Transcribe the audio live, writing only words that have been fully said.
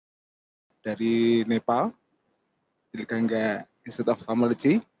dari Nepal, Tilganga Institute of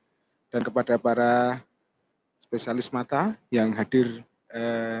Ophthalmology, dan kepada para spesialis mata yang hadir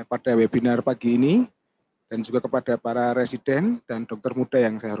pada webinar pagi ini, dan juga kepada para residen dan dokter muda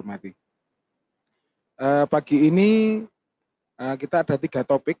yang saya hormati. Pagi ini kita ada 3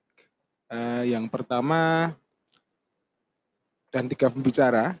 topik. Yang pertama dan 3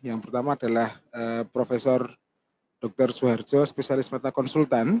 pembicara. Yang pertama adalah Profesor Dr. Suharjo, spesialis mata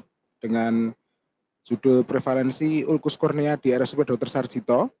konsultan dengan judul prevalensi ulkus kornea di RSUD Dr.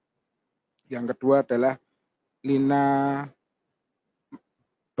 Sarjito. Yang kedua adalah Lina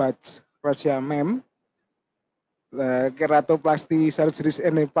Bajrajamem, keratoplasty surgeries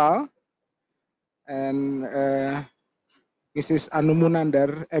in Nepal, and Mrs. Anu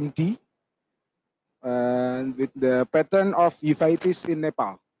Munandar, MD, with the pattern of uveitis in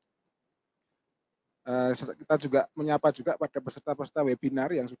Nepal. Kita juga menyapa juga pada peserta-peserta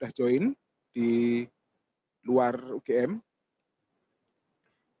webinar yang sudah join di luar UGM.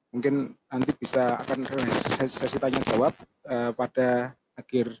 Mungkin nanti akan sesi tanya jawab pada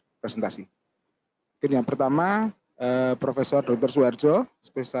akhir presentasi. Mungkin yang pertama, Profesor Dr. Suharjo,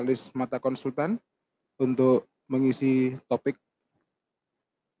 spesialis mata konsultan, untuk mengisi topik.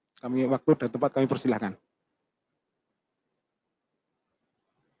 Waktu dan tempat kami persilahkan.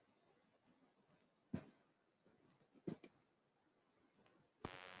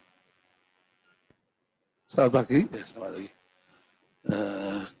 Selamat pagi. Selamat pagi.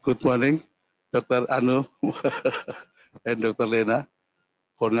 Good morning, Dr. Anu and Dr. Lena,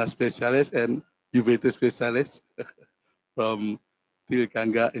 cornea specialist and uveitis specialist from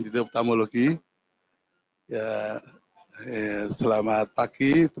Tilganga Institute of Ophthalmology. Selamat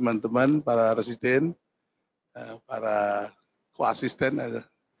pagi teman-teman, para residen, para co-asisten.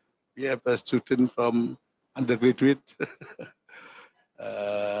 We have a student from undergraduate,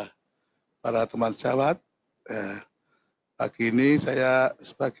 para teman sejawat. Pagi ini saya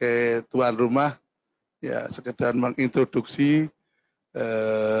sebagai tuan rumah sekedar mengintroduksi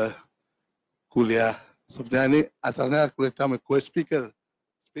kuliah. Sebenarnya ini asalnya kuliah kami co speaker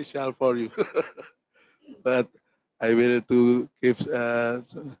special for you, but I will to give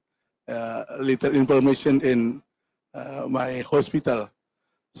little information in my hospital.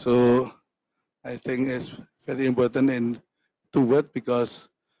 So I think it's very important in to work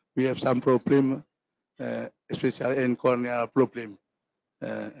because we have some problem. Especially in corneal problem,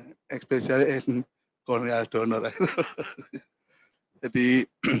 especially in corneal donor. Jadi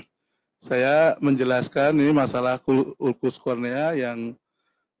saya menjelaskan ini masalah ulkus kornea yang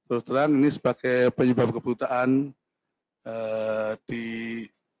terus terang ini sebagai penyebab kebutaan di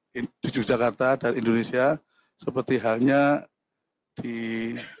Yogyakarta dan Indonesia, seperti halnya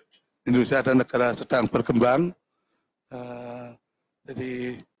di Indonesia dan negara sedang berkembang.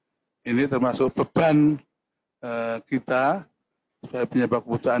 Jadi ini termasuk beban kita sebagai penyebab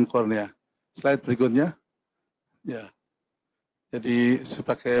kebutaan kornea. Slide berikutnya. Ya. Jadi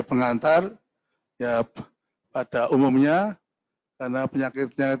sebagai pengantar, ya pada umumnya karena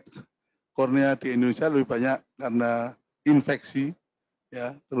penyakit kornea di Indonesia lebih banyak karena infeksi,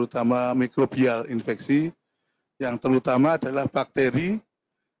 ya terutama mikrobial infeksi, yang terutama adalah bakteri,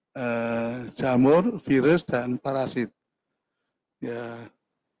 jamur, virus dan parasit. Ya.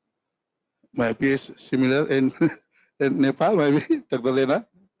 Maybe similar in Nepal, maybe Dr. Lena,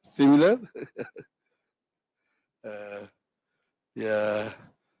 similar.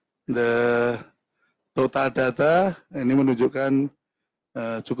 The total data ini menunjukkan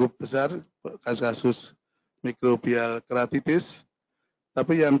cukup besar kasus-kasus mikrobial keratitis.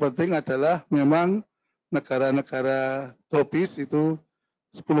 Tapi yang penting adalah memang negara-negara tropis itu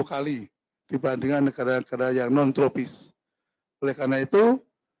 10 kali dibandingkan negara-negara yang non tropis. Oleh karena itu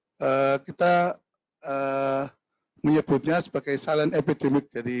kita menyebutnya sebagai silent epidemic,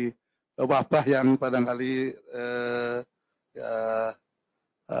 jadi wabah yang barangkali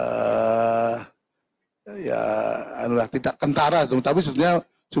tidak kentara, tapi sebenarnya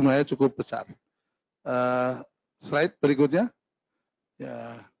jumlahnya cukup besar. Slide berikutnya. Ya,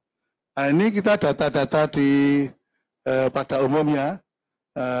 nah ini kita data-data pada umumnya.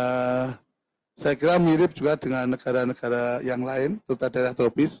 Saya kira mirip juga dengan negara-negara yang lain, terutama daerah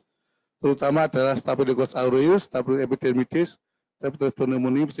tropis. Terutama adalah Staphylococcus aureus, Staphylococcus epidermidis, Staphylococcus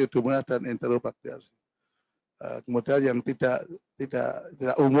pneumoniae, Pseudomonas dan Enterobacter. Kemudian yang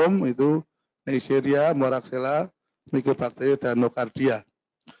tidak umum itu Neisseria, Moraxella, Mycobacterium dan Nocardia.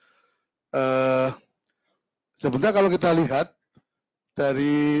 Sebenarnya kalau kita lihat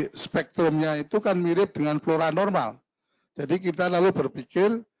dari spektrumnya itu kan mirip dengan flora normal. Jadi kita lalu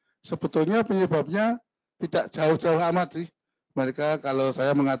berpikir sebetulnya penyebabnya tidak jauh-jauh amat sih mereka kalau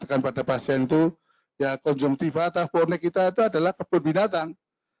saya mengatakan pada pasien itu ya konjungtiva atau fornik kita itu adalah kebun binatang.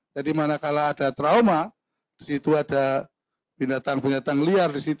 Jadi manakala ada trauma, di situ ada binatang-binatang liar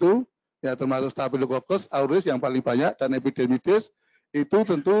di situ, ya termasuk Staphylococcus aureus yang paling banyak dan epidermidis, itu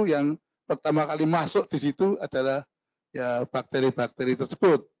tentu yang pertama kali masuk di situ adalah ya bakteri-bakteri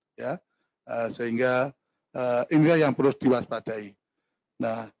tersebut, ya sehingga inilah yang perlu diwaspadai.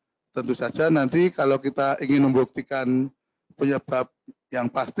 Nah, tentu saja nanti kalau kita ingin membuktikan penyebab yang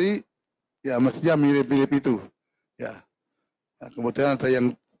pasti, ya mestinya mirip-mirip itu, ya. Nah, kemudian ada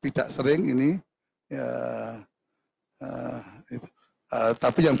yang tidak sering ini, ya, itu.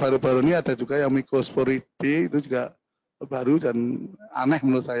 Tapi yang baru-baru ini ada juga yang mycosporidae itu juga baru dan aneh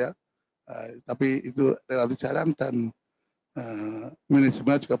menurut saya. Tapi itu relatif jarang dan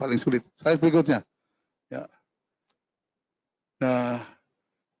manajemennya juga paling sulit. Slide berikutnya. Ya. Nah,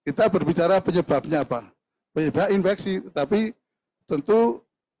 kita berbicara penyebabnya apa? Penyebab infeksi, tapi tentu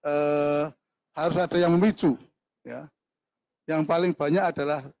harus ada yang memicu. Ya. Yang paling banyak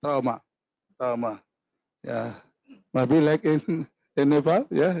adalah trauma. Ya, maybe like in Nepal,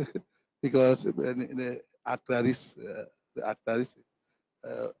 yeah, because the agraris,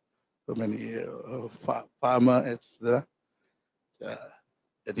 many farmer, etc. Ya,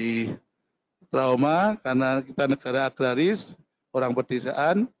 jadi trauma karena kita negara agraris, orang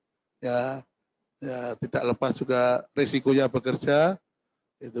pedesaan, ya, ya tidak lepas juga risikonya bekerja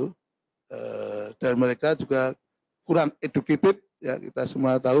itu, dan mereka juga kurang educated, ya kita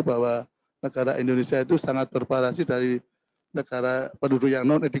semua tahu bahwa negara Indonesia itu sangat bervariasi dari negara penduduk yang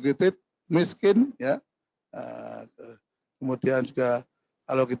non educated, miskin, ya. Kemudian juga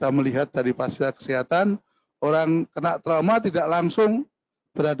kalau kita melihat dari fasilitas kesehatan, orang kena trauma tidak langsung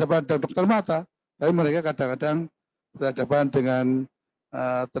berhadapan dengan dokter mata, tapi mereka kadang-kadang berhadapan dengan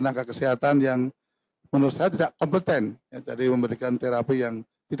tenaga kesehatan yang menurut saya tidak kompeten, ya, jadi memberikan terapi yang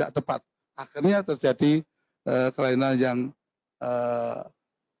tidak tepat. Akhirnya terjadi kelainan yang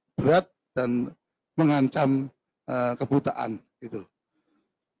berat dan mengancam kebutaan gitu.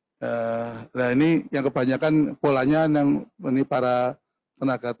 Nah ini yang kebanyakan polanya yang ini para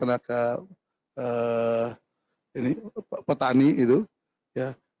tenaga ini petani itu,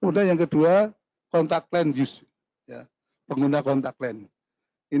 ya. Kemudian yang kedua kontak lens use, ya, pengguna kontak lens.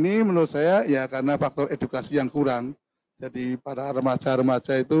 Ini menurut saya ya karena faktor edukasi yang kurang. Jadi para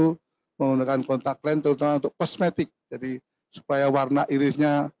remaja-remaja itu menggunakan kontak lens terutama untuk kosmetik. Jadi supaya warna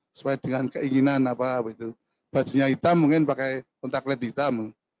irisnya sesuai dengan keinginan apa itu. Bajunya hitam mungkin pakai kontak lens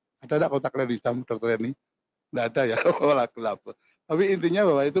hitam. Ada enggak kontak lens hitam dokter ini? Enggak ada ya, olah gelap. Tapi intinya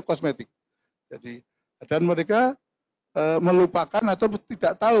bahwa itu kosmetik. Jadi dan mereka melupakan atau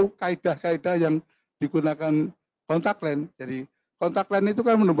tidak tahu kaidah-kaidah yang digunakan kontak lens. Jadi kontak lens itu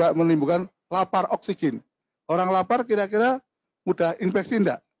kan menimbulkan lapar oksigen. Orang lapar kira-kira mudah infeksi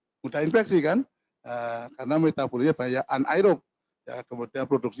enggak? Mudah infeksi kan? Karena metabolisme banyak anaerob. Ya, kemudian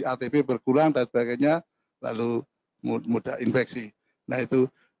produksi ATP berkurang dan sebagainya, lalu mudah infeksi. Nah itu,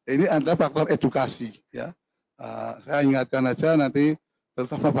 ini ada faktor edukasi. Ya, saya ingatkan aja nanti,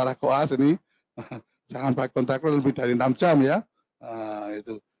 terutama para koas ini, jangan pakai kontak lens lebih dari 6 jam ya.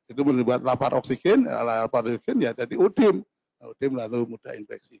 Itu membuat lapar oksigen ya jadi udim lalu mudah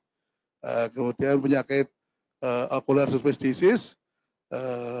infeksi. Kemudian penyakit ocular surface disease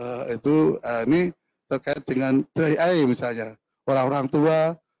itu ini terkait dengan dry eye misalnya. Orang-orang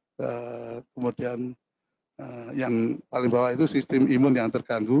tua, kemudian yang paling bawah itu sistem imun yang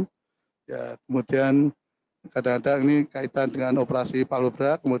terganggu. Ya, kemudian kadang-kadang ini kaitan dengan operasi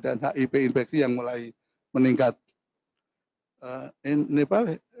palubra, kemudian HIV infeksi yang mulai meningkat. In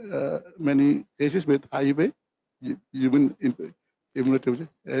Nepal, many cases with HIV, human immunotherapy,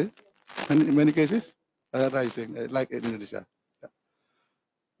 many cases rising, like in Indonesia.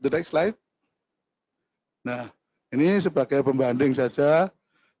 The next slide. Nah, ini sebagai pembanding saja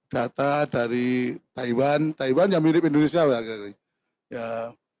data dari Taiwan. Taiwan yang mirip Indonesia,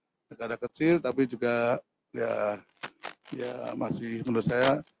 ya negara kecil, tapi juga ya masih menurut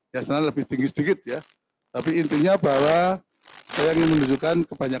saya ya sebenarnya lebih tinggi sedikit ya. Tapi intinya bahwa saya ingin menunjukkan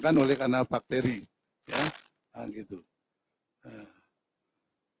kebanyakan oleh karena bakteri, ya, nah, gitu.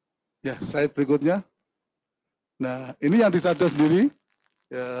 Ya, slide berikutnya. Nah, ini yang disadar sendiri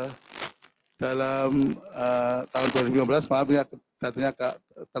ya dalam tahun 2015, maaf ya datanya agak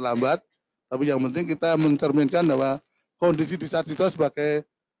terlambat, tapi yang penting kita mencerminkan bahwa kondisi di saat itu sebagai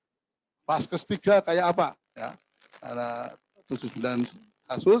paskes 3 kayak apa, ya. Karena 79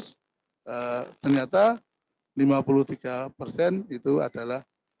 kasus ternyata 53% itu adalah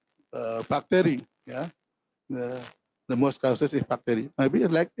bakteri, ya. The most causes is bakteri. Maybe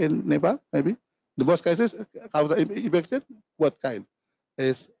like in Nepal, maybe the most cases cause infection, what kind?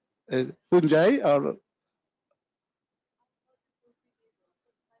 Is fungi or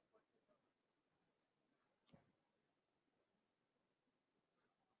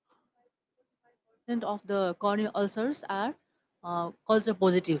of the corneal ulcers are culture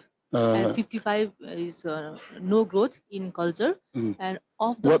positive, and 55 is no growth in culture. And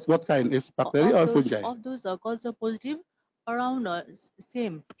of those, what kind? Is bacteria or fungi? of those culture positive, around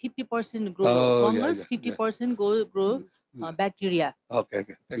same 50% grow fungus, 50% grow bacteria. Oke,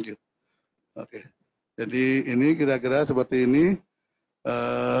 thank you. Oke, jadi ini kira-kira seperti ini.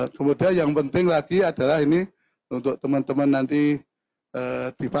 Kemudian yang penting lagi adalah ini untuk teman-teman nanti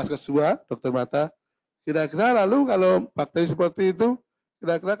di Paskes 2, dokter mata. Kira-kira lalu kalau bakteri seperti itu,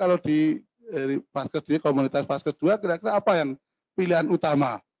 kira-kira kalau di Paskes di komunitas Paskes 2, kira-kira apa yang pilihan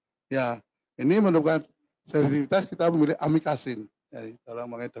utama? Ya, ini menentukan sensitivitas kita memilih amikasin. Jadi kalau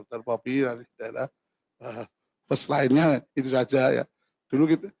mengenai dokter Popi dari daerah first lainnya itu saja ya.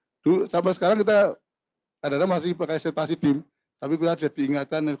 Dulu sampai sekarang kita kadang-kadang masih pakai septasidim. Tapi kita ada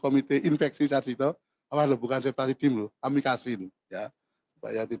diingatkan dari komite infeksi saat itu, bukan septasidim loh, amikasin ya,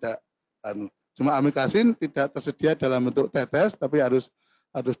 supaya tidak cuma amikasin tidak tersedia dalam bentuk tetes, tapi harus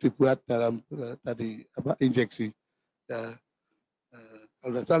dibuat dalam tadi injeksi. Ya,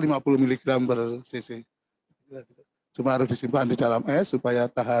 kalau tidak salah 50 mg per cc. Cuma harus disimpan di dalam es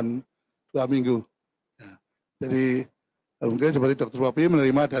supaya tahan 2 minggu. Ya, jadi mungkin seperti dokter Popi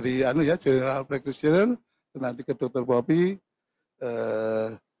menerima dari general practitioner, nanti ke dokter Popi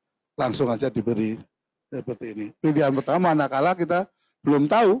langsung aja diberi seperti ini. Pilihan pertama, manakala kita belum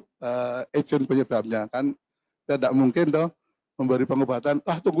tahu agent penyebabnya, kan kita tidak mungkin toh memberi pengobatan,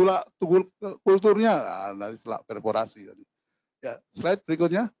 tunggu kulturnya, nanti setelah perforasi. Ya, slide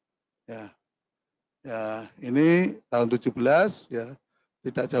berikutnya. Ya, ini tahun 17 ya,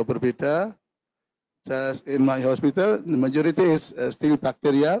 tidak jauh berbeda. Just in my hospital, the majority is still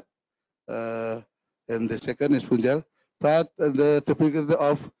bacterial, and the second is fungal. But the difficulty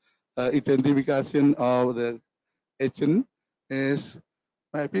of identification of the agent is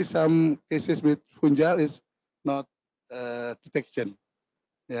maybe some cases with fungal is not detection.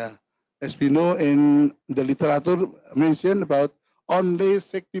 Yeah, as we know in the literature mentioned about only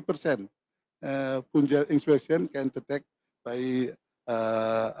 60% fungal infection can detect by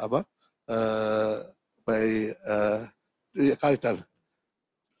culture.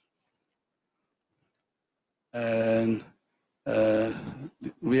 And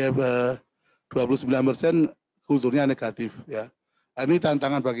we have 29% kulturnya negatif ya. Ini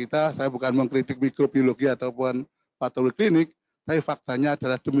tantangan bagi kita. Saya bukan mengkritik mikrobiologi ataupun patologi klinik, tapi faktanya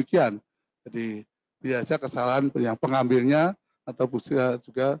adalah demikian. Jadi biasa kesalahan yang pengambilnya atau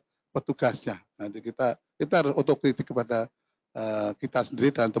juga petugasnya. Nanti kita harus otokritik kepada kita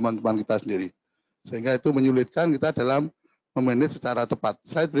sendiri dan teman-teman kita sendiri. Sehingga itu menyulitkan kita dalam memanage secara tepat.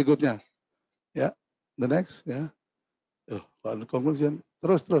 Slide berikutnya. Ya, the next ya. Conclusion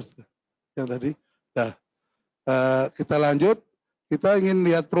terus yang tadi. Nah, kita lanjut. Kita ingin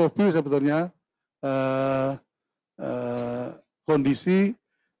lihat profil sebetulnya kondisi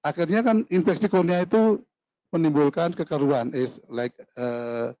akhirnya kan infeksi kornea itu menimbulkan kekeruan. Is like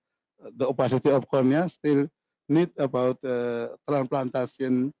the opacity of cornea still need about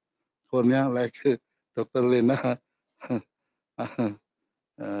transplantation cornea like Dr. Lena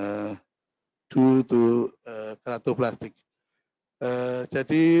due to keratoplastik.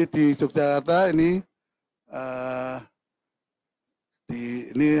 Jadi di Yogyakarta ini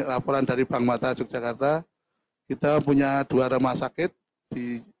ini laporan dari Bank Mata Yogyakarta, kita punya 2 rumah sakit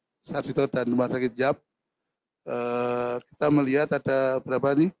di Sarjito dan Rumah Sakit Jab. Kita melihat ada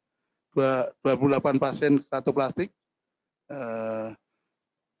berapa nih? 28 pasien keratoplastik.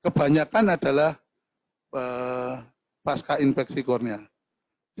 Kebanyakan adalah pasca infeksi kornea.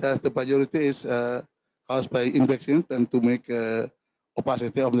 The majority is caused by infection and to make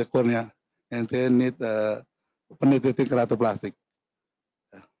opacity of the cornea, and then need penetrating keratoplastik.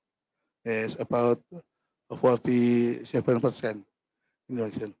 Is about 47%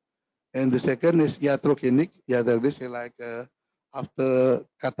 infection. And the second is iatrogenic. Iatrogenic is like after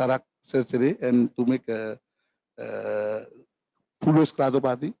cataract surgery and to make a bullous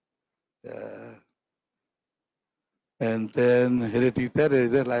keratopathy. And then hereditary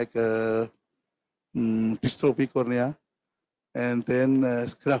like dystrophy cornea, and then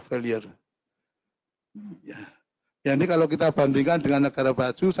graft failure. Ya, ini kalau kita bandingkan dengan negara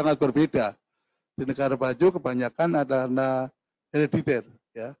maju sangat berbeda. Di negara maju kebanyakan adalah herediter,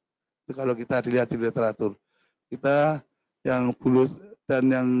 ya. Itu kalau kita dilihat di literatur. Kita yang bulus dan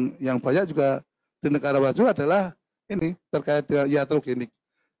yang banyak juga di negara maju adalah ini terkait dengan iatrogenik.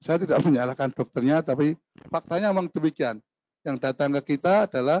 saya tidak menyalahkan dokternya, tapi faktanya memang demikian. Yang datang ke kita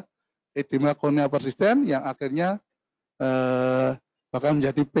adalah edema kornea persisten yang akhirnya bahkan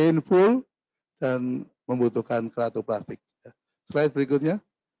menjadi painful dan membutuhkan keratoplastik. Slide berikutnya.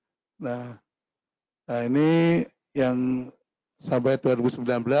 Nah ini yang sampai 2019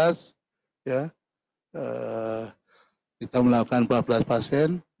 ya kita melakukan 14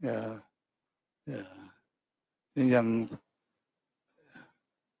 pasien ya, ini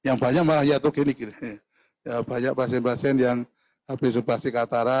yang banyak malah iatrogenik gini. Ya, banyak pasien-pasien yang habis operasi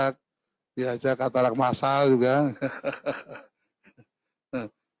katarak, biasa katarak massal juga.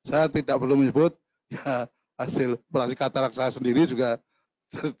 Saya tidak perlu menyebut ya, hasil operasi katarak saya sendiri juga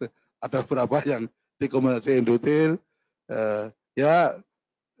ada beberapa yang dikombinasi endotel. Ya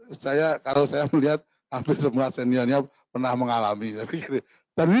kalau saya melihat hampir semua seniornya pernah mengalami.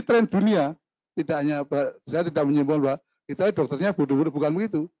 Dan ini tren dunia, tidak hanya saya tidak menyimpulkan bahwa kita dokternya bodoh-bodoh, bukan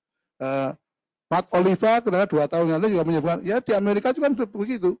begitu. Matt Oliva karena 2 tahun lalu juga menyebutkan, ya di Amerika juga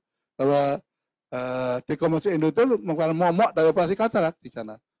begitu, bahwa dekompresi endotel merupakan momok dari operasi katarak di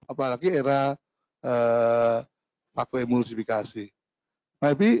sana, apalagi era vakuemulsifikasi.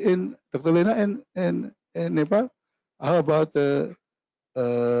 Maybe in Dr. Lena in Nepal, how about the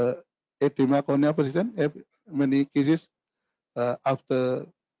edema cornea persistent? Have many cases after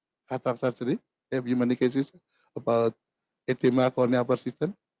cataract surgery? Have you many cases about edema cornea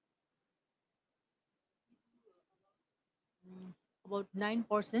persistent? About 9%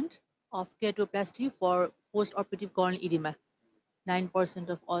 of keratoplasty for post-operative corneal edema.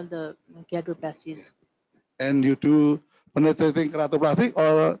 9% of all the keratoplasties. And you do penetrating keratoplastic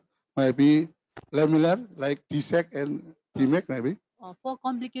or maybe laminar like DSEC and DMEC maybe? For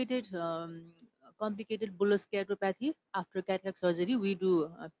complicated bullous keratopathy after cataract surgery, we do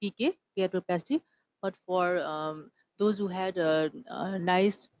PK keratoplasty. But for those who had a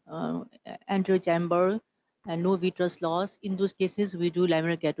nice anterior chamber and no vitreous loss, in those cases we do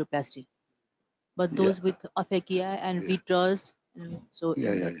laminar keratoplasty. But those with aphakia and vitreous, so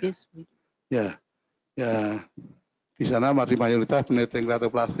in that case we do. Ya, di sana masih mayoritas penetrating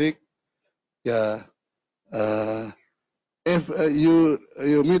keratoplastik. Ya, if you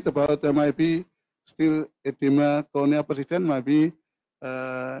meet about maybe still edema cornea persistent, maybe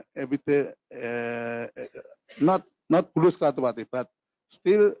not bullous keratopathy, but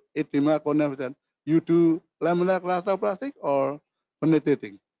still edema cornea persistent. You do laminar keratoplastic or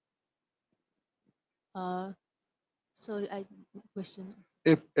penetrating? Sorry, I question.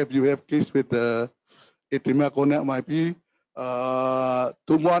 If you have case with the edema cornea, might be 2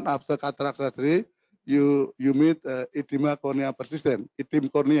 months after cataract surgery, you meet edema cornea persistent, edema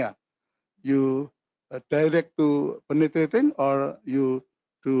cornea. You direct to penetrating or you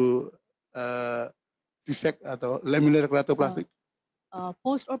do dissect atau laminar keratoplastic?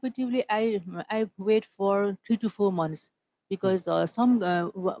 Post-operatively, I wait for 3 to 4 months because some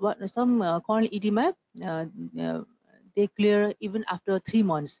corneal edema they clear even after 3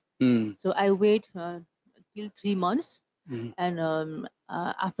 months. So I wait till 3 months, and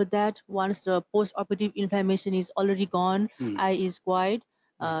after that, once the post-operative inflammation is already gone, eye is quiet,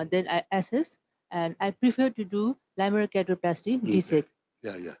 then I assess, and I prefer to do laminar keratoplasty, DSEC.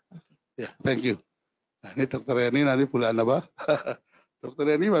 Ya, thank you. Nah, ini Dokter Reni nanti bulan apa? Dokter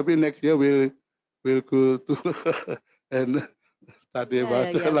Reni maybe next year will go to and study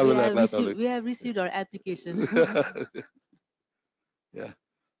about we have received our application. Ya,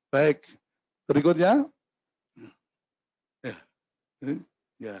 baik. Berikutnya,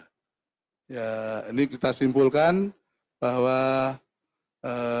 ini kita simpulkan bahwa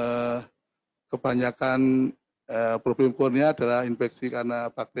kebanyakan problem kornea adalah infeksi karena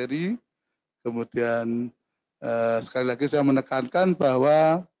bakteri. Kemudian sekali lagi saya menekankan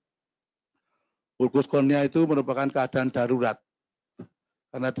bahwa ulkus kornea itu merupakan keadaan darurat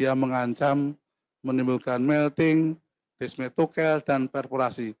karena dia mengancam menimbulkan melting, desmetokel, dan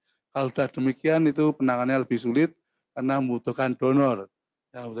perforasi. Kalau sudah demikian itu penanganannya lebih sulit karena membutuhkan donor,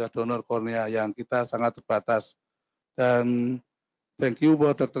 donor kornea yang kita sangat terbatas. Dan thank you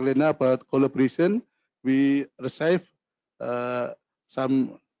for Dr. Lena about collaboration. We receive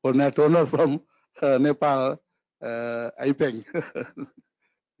some cornea donor from Nepal eye bank.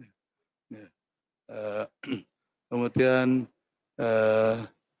 Kemudian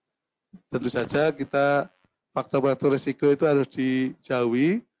tentu saja kita faktor-faktor risiko itu harus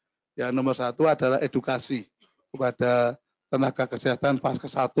dijauhi. Yang nomor 1 adalah edukasi kepada tenaga kesehatan pasca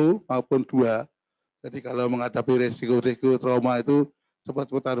 1 maupun 2. Jadi kalau menghadapi risiko-risiko trauma itu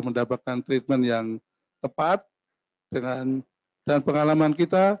cepat-cepat harus mendapatkan treatment yang tepat dan pengalaman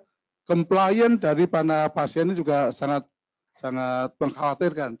kita compliant dari para pasien ini juga sangat sangat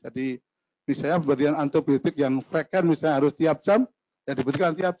mengkhawatirkan. Jadi misalnya pemberian antibiotik yang frekuensi misalnya harus tiap jam, ya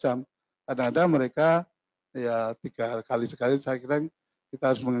diberikan tiap jam. Kadang-kadang mereka ya 3 kali sekali. Saya kira kita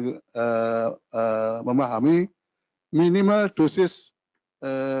harus memahami minimal dosis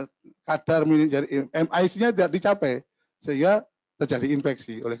kadar MIC-nya tidak dicapai sehingga terjadi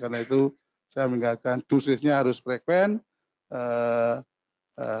infeksi. Oleh karena itu saya mengingatkan dosisnya harus frekuensi,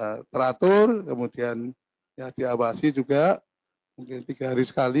 teratur, kemudian ya diawasi juga mungkin 3 hari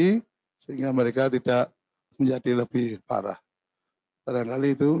sekali sehingga mereka tidak menjadi lebih parah.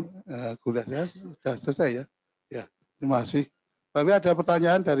 Barangkali itu kuliahnya sudah selesai ya. Ya, terima kasih. Tapi ada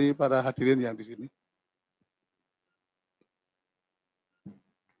pertanyaan dari para hadirin yang di sini.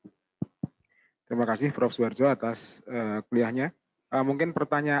 Terima kasih Prof. Suharjo atas kuliahnya. Mungkin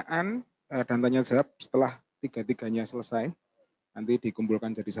pertanyaan dan tanya jawab setelah tiga-tiganya selesai, nanti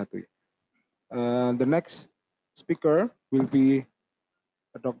dikumpulkan jadi satu. The next speaker will be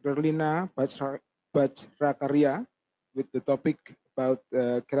Dr. Lina Bajrakarya with the topic about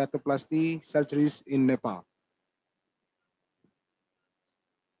keratoplasty surgeries in Nepal.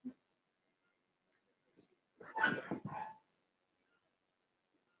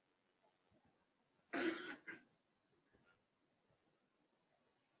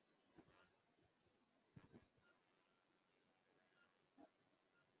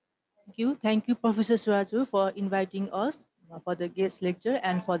 Thank you, Professor Suraju, for inviting us for the guest lecture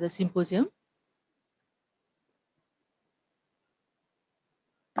and for the symposium.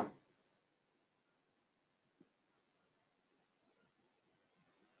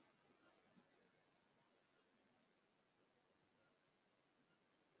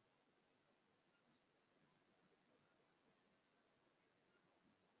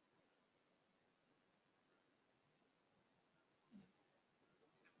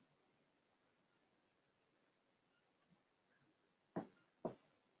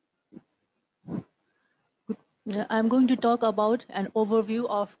 I'm going to talk about an overview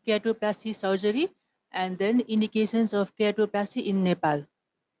of keratoplasty surgery and then indications of keratoplasty in Nepal.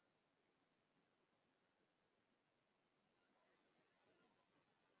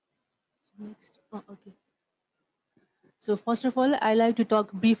 Next. Okay. So first of all, I like to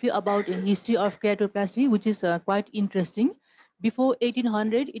talk briefly about the history of keratoplasty, which is quite interesting. Before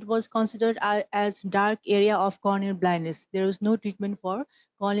 1800, it was considered as dark area of corneal blindness. There was no treatment for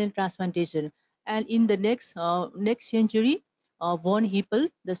corneal transplantation. And in the next century, von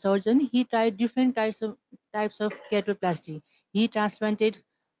Hippel, the surgeon, he tried different types of keratoplasty. He transplanted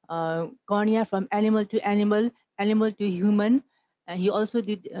cornea from animal to animal, animal to human. And he also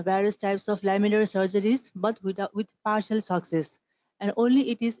did various types of laminar surgeries, but with partial success. And only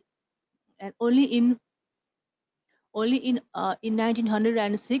in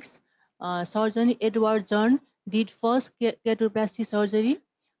 1906, surgeon Edward John did first keratoplasty surgery,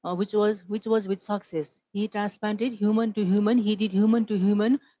 which was with success. He transplanted human to human. He did human to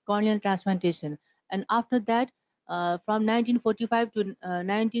human corneal transplantation, and after that, from 1945 to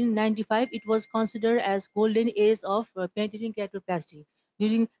 1995, it was considered as golden age of penetrating keratoplasty.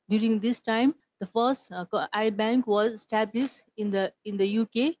 During this time, the first eye bank was established in the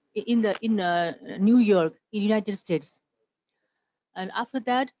UK, in New York, in United States. And after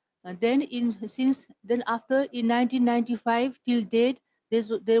that, then in 1995 till date,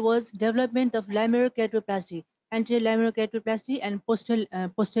 there was development of laminar keratoplasty, anterior laminar keratoplasty, and posterior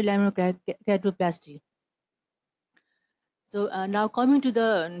laminar keratoplasty. So now coming to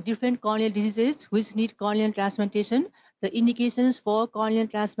the different corneal diseases which need corneal transplantation, the indications for corneal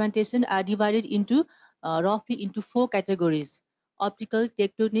transplantation are divided into roughly into 4 categories: optical,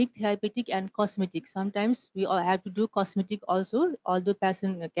 tectonic, therapeutic, and cosmetic. Sometimes we all have to do cosmetic also, although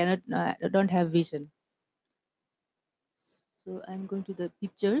patient don't have vision. So I'm going to the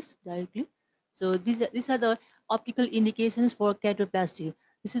pictures directly. So these are the optical indications for keratoplasty.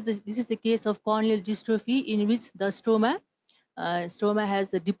 This is the case of corneal dystrophy in which the stroma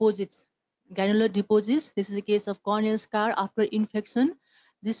has deposits, granular deposits. This is a case of corneal scar after infection.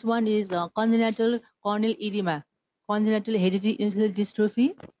 This one is congenital corneal edema, congenital hereditary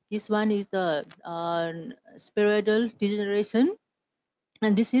dystrophy. This one is the spheroidal degeneration,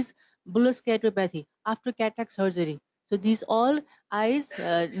 and this is bullous keratopathy after cataract surgery. So these all eyes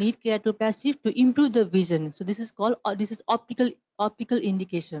need keratoplasty to improve the vision. So this is called this is optical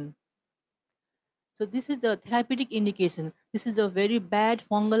indication. So this is the therapeutic indication. This is a very bad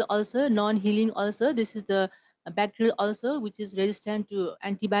fungal ulcer, non-healing ulcer. This is the bacterial ulcer, which is resistant to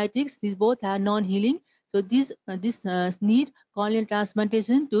antibiotics. These both are non-healing. So this need corneal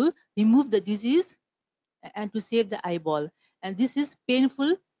transplantation to remove the disease and to save the eyeball. And this is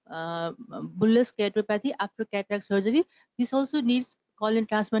painful bullous keratopathy after cataract surgery. This also needs corneal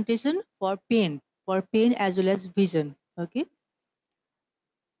transplantation for pain as well as vision. Okay.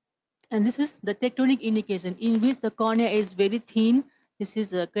 And this is the tectonic indication in which the cornea is very thin. This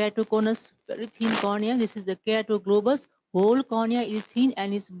is a keratoconus, very thin cornea. This is the keratoglobus. Whole cornea is thin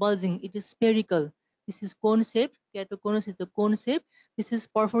and is bulging. It is spherical. This is cone shaped. Keratoconus is a cone shape. This is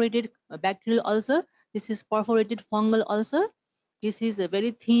perforated bacterial ulcer. This is perforated fungal ulcer. This is a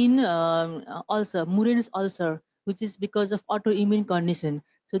very thin ulcer, Murin's ulcer, which is because of autoimmune condition.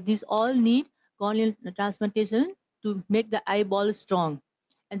 So these all need corneal transplantation to make the eyeball strong.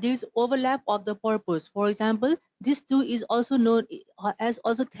 And there is overlap of the purpose. For example, this too is also known as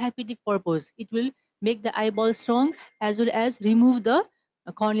also therapeutic purpose. It will make the eyeball strong as well as remove the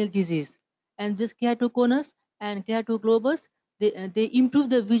corneal disease. And this keratoconus and keratoglobus, they improve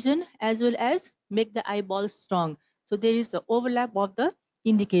the vision as well as make the eyeball strong. So there is an overlap of the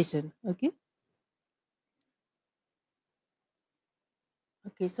indication. Okay.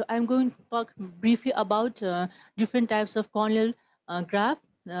 Okay, so I'm going to talk briefly about different types of corneal graft.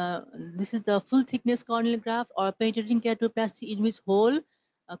 This is the full thickness corneal graft or penetrating keratoplasty in which whole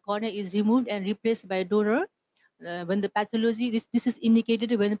cornea is removed and replaced by donor. When the pathology, this is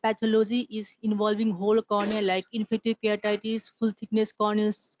indicated when pathology is involving whole cornea like infective keratitis, full thickness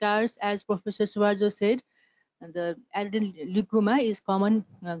corneal scars, as Professor Suarzo said. And the adenoid leukemia is common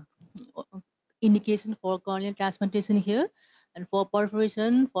indication for corneal transplantation here. And for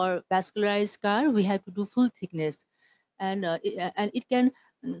perforation, for vascularized scar, we have to do full thickness. And it can,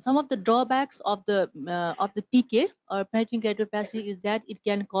 some of the drawbacks of the PK or penetrating keratoplasty is that it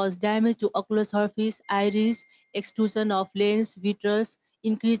can cause damage to ocular surface, iris, extrusion of lens, vitreous,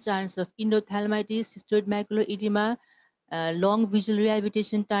 increased chance of endophthalmitis, cystoid macular edema, long visual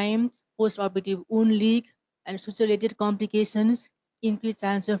rehabilitation time, post-operative wound leak, and suture-related complications, increased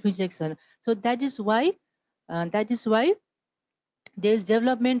chance of rejection. So that is why there is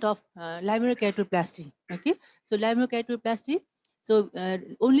development of lamellokeratoplasty. Okay, so lamellokeratoplasty. So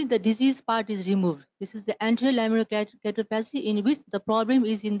only the disease part is removed. This is the anterior lamellokeratoplasty in which the problem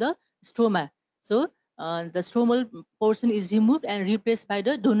is in the stroma. So the stromal portion is removed and replaced by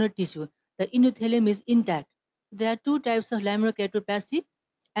the donor tissue. The endothelium is intact. There are two types of lamellokeratoplasty.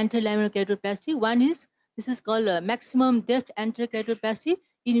 Anterior lamellokeratoplasty. One is, this is called maximum depth anterior keratoplasty,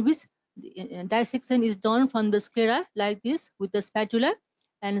 in which dissection is done from the sclera like this with the spatula,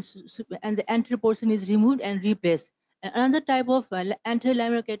 and the anterior portion is removed and replaced. And another type of anterior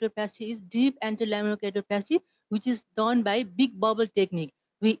lamellokeratoplasty is deep anterior lamellokeratoplasty, which is done by big bubble technique.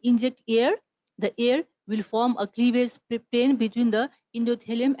 We inject air, the air will form a cleavage plane between the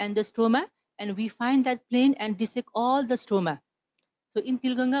endothelium and the stroma, and we find that plane and dissect all the stroma. So in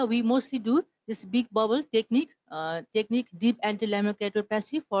Tilganga, we mostly do this big bubble technique, deep anterior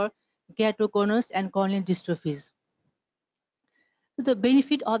keratoplasty for keratoconus and corneal dystrophies. So the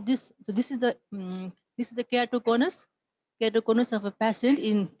benefit of this, so this is the keratoconus of a patient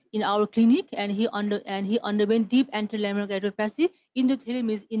in our clinic, and he underwent deep anterior keratoplasty.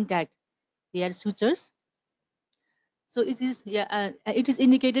 Endothelium is intact. He had sutures. So it is, it is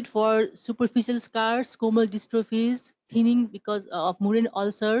indicated for superficial scars, squamous dystrophies, thinning because of Murin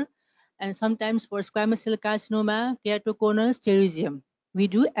ulcer, and sometimes for squamous cell carcinoma, keratoconus, pterygium. We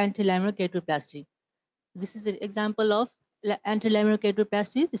do anterior keratoplasty. This is an example of anterior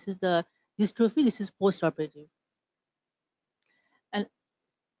keratoplasty. This is the dystrophy. This is post-operative. And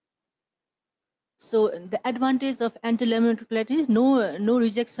so the advantage of anterior keratoplasty, no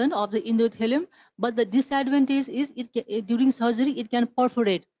rejection of the endothelium, but the disadvantage is during surgery it can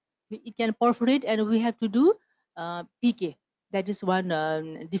perforate. It can perforate, and we have to do PK. That is one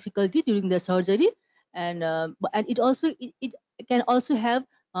difficulty during the surgery, and it also it can also have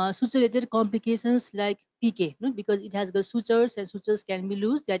suture-related complications like PK, no? Because it has got sutures and sutures can be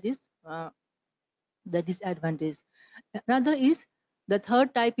loose. That is the disadvantage. Another is, the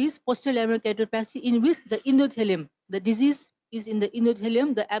third type is posterior keratoplasty, in which the endothelium, the disease is in the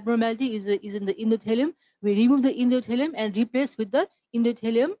endothelium, the abnormality is in the endothelium. We remove the endothelium and replace with the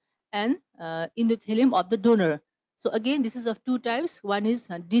endothelium and endothelium of the donor. So again, this is of two types. One is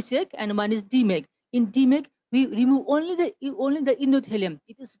DSEC and one is DMEG. In DMEG, we remove only the endothelium.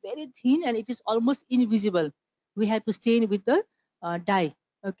 It is very thin and it is almost invisible. We have to stain with the dye.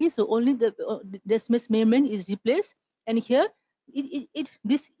 Okay, so only the desmus membrane is replaced, and here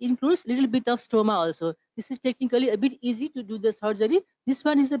this includes little bit of stroma also. This is technically a bit easy to do the surgery. This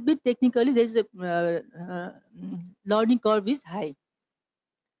one is a bit technically, there is a learning curve is high.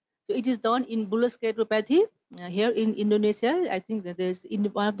 So it is done in bullous keratopathy here in Indonesia. I think that there's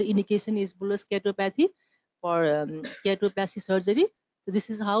one of the indication is bullous keratopathy for keratoplasty surgery. So this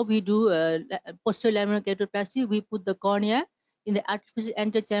is how we do posterior laminar keratoplasty. We put the cornea in the artificial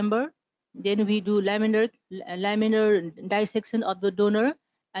antechamber. Then we do laminar dissection of the donor,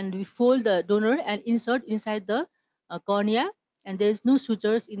 and we fold the donor and insert inside the cornea. And there is no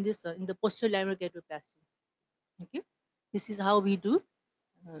sutures in this in the posterior laminar keratoplasty. Okay, this is how we do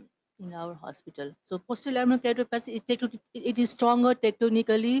uh, in our hospital. So posterior laminar keratoplasty it is stronger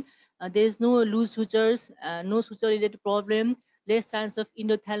tectonically. There is no loose sutures, no suture related problem, less chance of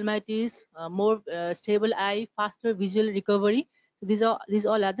endophthalmitis, more stable eye, faster visual recovery. So these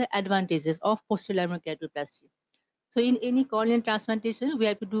all are the advantages of posterior laminar keratoplasty. So in any corneal transplantation, we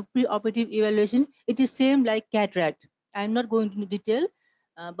have to do pre-operative evaluation. It is same like cataract. I am not going into detail,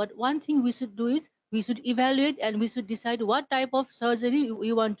 but one thing we should do is we should evaluate and we should decide what type of surgery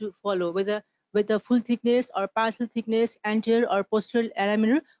we want to follow, whether with a full thickness or partial thickness, anterior or posterior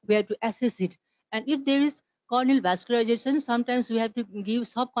laminar, we have to assess it. And if there is corneal vascularization, sometimes we have to give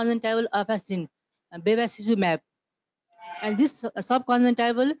subconjunctival avastin, bevacizumab, and this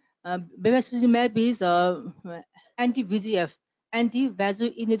subconjunctival bevacizumab is anti-VGF,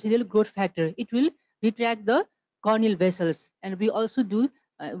 anti-vasoendothelial growth factor. It will retract the corneal vessels, and we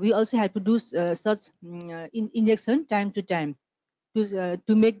also have to do such injection time to time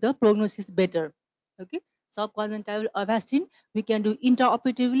to make the prognosis better. Okay, subconjunctival avastin we can do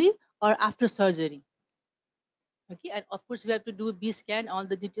intraoperatively or after surgery. Okay, and of course we have to do B scan, all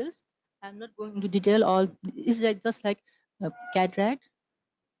the details. I'm not going into detail. All it's like just like cataract.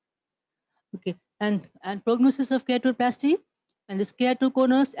 Okay, and prognosis of keratoplasty, and this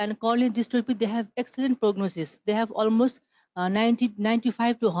keratoconus and corneal dystrophy, they have excellent prognosis. They have almost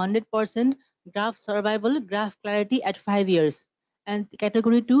 95 to 100% graft survival, graft clarity at 5 years. And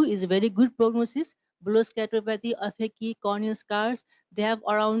category 2 is very good prognosis. Bullous keratopathy, aphaky, corneal scars, they have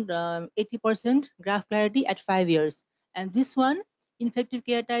around 80% graft clarity at 5 years. And this one, infective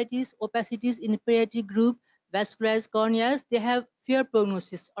keratitis, opacities in pediatric group, vascularized corneas, they have fair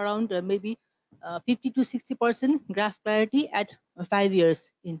prognosis, around maybe 50 to 60% graft clarity at 5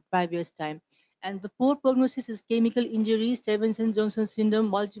 years, in 5 years time. And the poor prognosis is chemical injury, Stevenson-Johnson syndrome,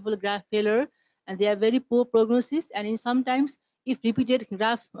 multiple graft failure, and they are very poor prognosis. And in sometimes, if repeated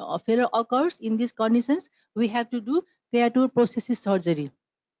graft failure occurs in these conditions, we have to do keratoplasty surgery.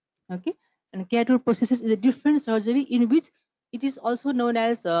 Okay, and keratoplasty is a different surgery in which it is also known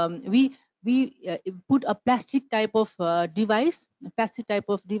as we put a plastic type of device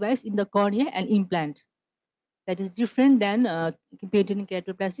in the cornea and implant. That is different than patent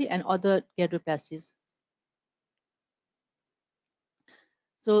keratoplasty and other keratoplasties.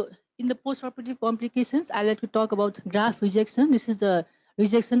 So in the postoperative complications, I like to talk about graft rejection. This is the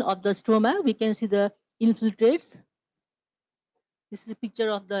rejection of the stroma. We can see the infiltrates. This is a picture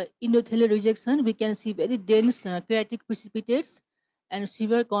of the endothelial rejection. We can see very dense creatic precipitates and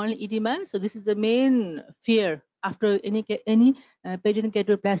severe corneal edema. So this is the main fear after any patent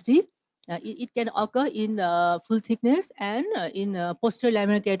keratoplasty. It can occur in full thickness and in posterior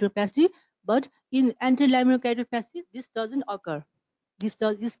laminar keratoplasty, but in anterior laminar keratoplasty, this doesn't occur. This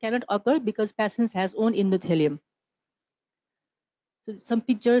cannot occur because patients has own endothelium. So some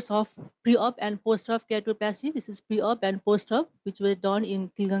pictures of pre-op and post-op keratoplasty. This is pre-op and post-op, which was done in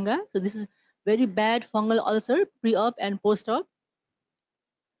Tilganga. So this is very bad fungal ulcer, pre-op and post-op.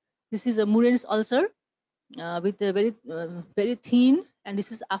 This is a Muren's ulcer with a very thin, and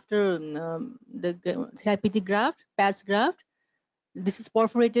this is after the therapeutic graft, patch graft. This is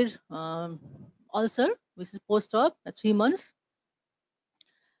perforated ulcer, which is post-op, 3 months.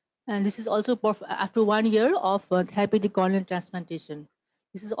 And this is also after 1 year of therapeutic corneal transplantation.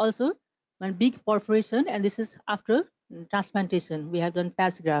 This is also one big perforation, and this is after transplantation. We have done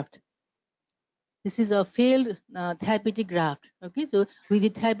patch graft. This is a failed therapeutic graft. Okay, so we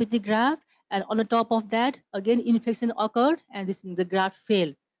did therapeutic graft, and on the top of that, again infection occurred, and the graft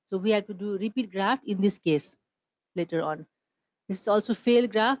failed. So we have to do repeat graft in this case later on. This is also failed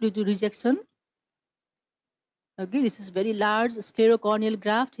graft due to rejection. Okay, this is very large sclerocorneal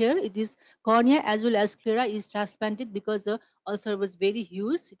graft here. It is cornea as well as sclera is transplanted because the ulcer was very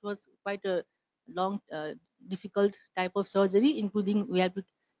huge. It was quite a long, difficult type of surgery, including we have to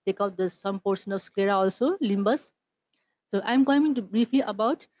take out some portion of sclera also, limbus. So I'm going to briefly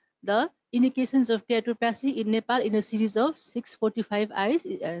about the indications of keratoplasty in Nepal in a series of 645 eyes.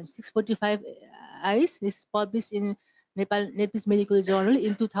 645 eyes. This is published in Nepalese Medical Journal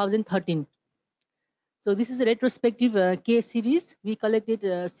in 2013. So this is a retrospective case series. We collected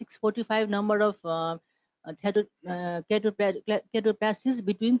 645 number of keratoplasties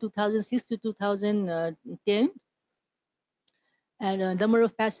between 2006 to 2010, and number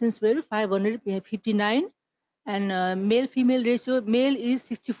of patients were 559. And male-female ratio, male is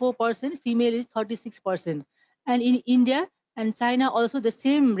 64%, female is 36%. And in India and China also the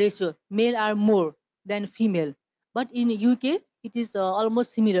same ratio, male are more than female. But in UK, it is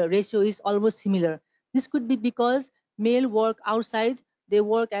almost similar, ratio is almost similar. This could be because male work outside, they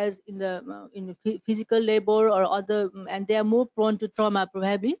work as in physical labor or other, and they are more prone to trauma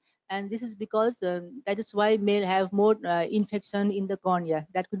probably. And this is because that is why male have more infection in the cornea.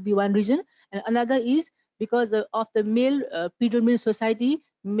 That could be one reason. And another is because of the male predominant society,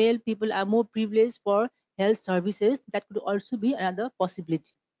 male people are more privileged for health services. That could also be another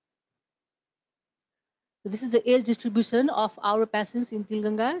possibility. So this is the age distribution of our patients in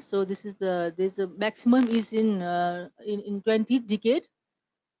Tilganga. So this is there's a maximum is in 20 decade.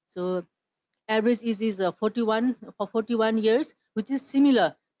 So average is 41 for 41 years, which is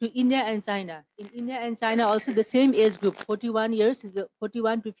similar to India and China. In India and China also the same age group, 41 years is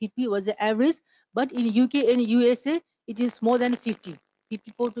 41 to 50 was the average, but in UK and USA it is more than 50.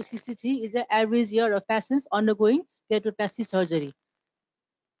 54 to 63 is the average year of patients undergoing keratoplasty surgery.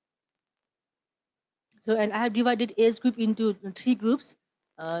 So, and I have divided age group into 3 groups,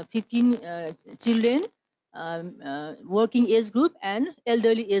 15 children, working age group, and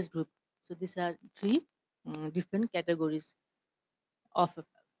elderly age group. So these are 3 different categories of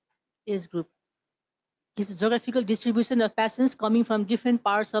age group. This is geographical distribution of patients coming from different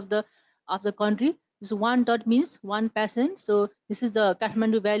parts of the country. This one dot means one patient. So this is the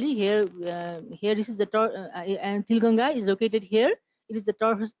Kathmandu Valley. Here this is the and Tilganga is located here. It is the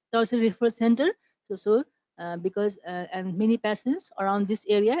tertiary referral center. Because and many patients around this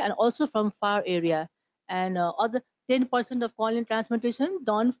area and also from far area, and other 10% of colon transplantation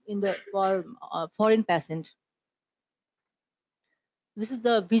done for foreign patient. This is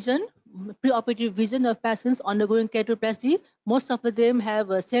the vision, preoperative vision of patients undergoing keratoplasty. Most of them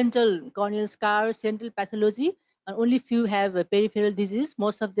have a central corneal scar, central pathology, and only few have a peripheral disease.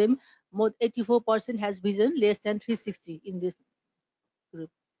 Most of them, more 84% has vision less than 360 in this group.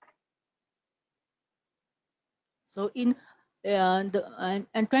 So in and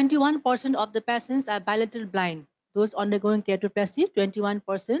 21% of the patients are bilateral blind. Those undergoing keratoplasty,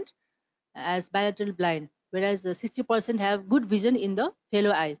 21% as bilateral blind, whereas 60% have good vision in the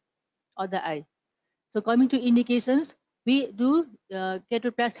fellow eye or the eye. So coming to indications, we do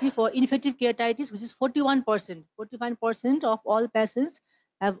keratoplasty for infective keratitis, which is 41%. 41% of all patients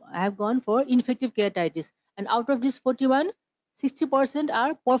have gone for infective keratitis, and out of this 41, 60%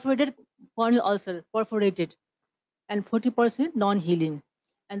 are perforated corneal ulcer, perforated, and 40% non-healing.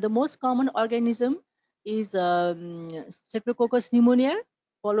 And the most common organism is Streptococcus pneumonia,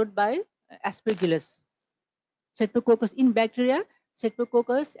 followed by Aspergillus. Streptococcus in bacteria,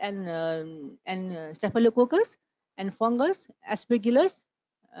 Streptococcus and Staphylococcus, and fungus, Aspergillus,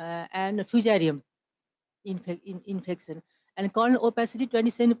 and Fusarium infection. And corneal opacity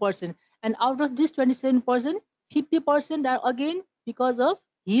 27%. And out of this 27%, 50% are again because of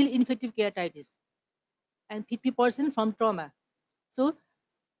heel infective keratitis, and 50% from trauma. So,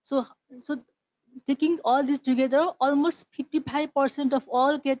 so, so taking all this together, almost 55% of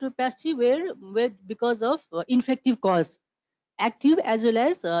all keratoplasty were because of infective cause, active as well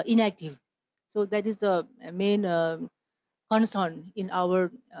as inactive. So that is the main concern in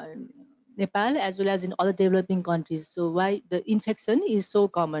our Nepal as well as in other developing countries. So why the infection is so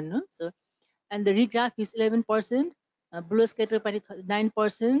common? No? So, and the regraph is 11%, bullous keratopathy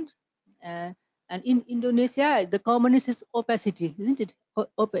 9%, and in Indonesia the commonest is opacity, isn't it?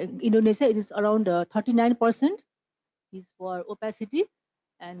 Indonesia it is around 39% is for opacity,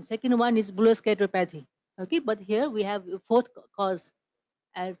 and second one is bullous keratopathy. Okay, but here we have fourth cause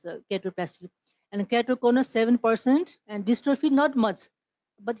as keratoplasty, and keratoconus 7%, and dystrophy not much,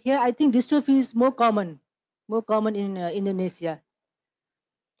 but here I think dystrophy is more common in Indonesia,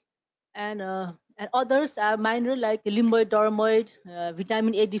 and others are minor like lymphoid dermoid,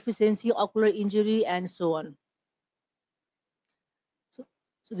 vitamin A deficiency, ocular injury, and so on.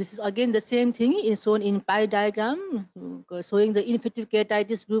 So this is again the same thing is shown in pie diagram, showing the infective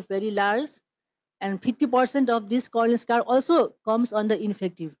keratitis group very large, and 50% of this corneal scar also comes under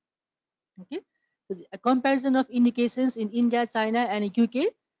infective. Okay, so a comparison of indications in India, China, and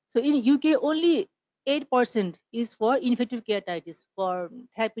UK. So in UK, only 8% is for infective keratitis. For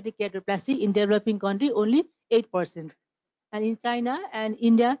therapeutic keratoplasty in developing country, only 8%. And in China and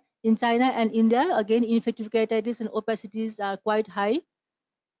India, again, infective keratitis and opacities are quite high.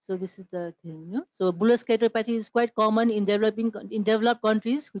 So this is the thing. You know? So bullous keratopathy is quite common in developed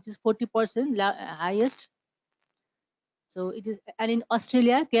countries, which is 40% highest. So it is, and in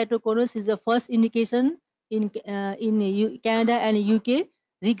Australia, keratoconus is the first indication in Canada and UK.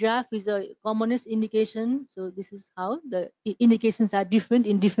 Regraft is a commonest indication. So this is how the indications are different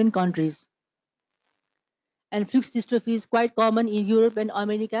in different countries. And Fuchs dystrophy is quite common in Europe and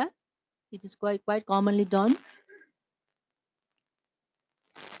America. It is quite commonly done.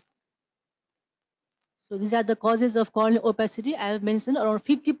 So these are the causes of corneal opacity. I have mentioned around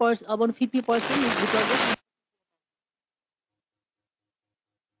 50%. About 50% is because of.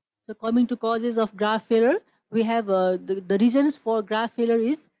 So coming to causes of graft failure, we have the reasons for graft failure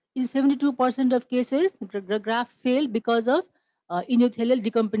is in 72% of cases, the graft fail because of endothelial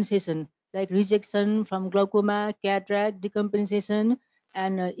decompensation, like rejection from glaucoma, cataract, decompensation,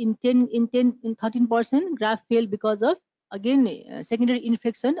 and in 13% graft fail because of again secondary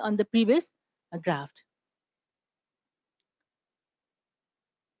infection on the previous graft.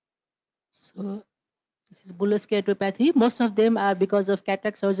 So this is bullous keratopathy. Most of them are because of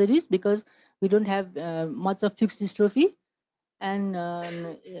cataract surgeries because we don't have much of Fuchs dystrophy. And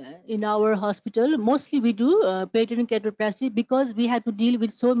in our hospital, mostly we do peritoneal keratoplasty because we have to deal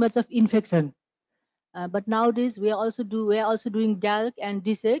with so much of infection. But nowadays we are also doing DALC and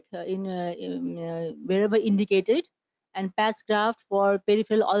DSEC wherever indicated, and patch graft for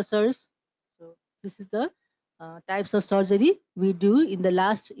peripheral ulcers. So this is the types of surgery we do in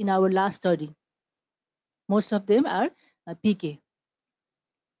our last study. Most of them are PK.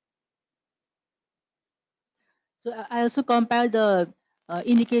 So I also compare the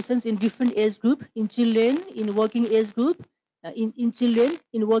indications in different age group, in children, in working age group, in children,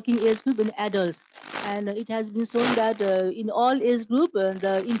 in working age group, in adults. And it has been shown that in all age group,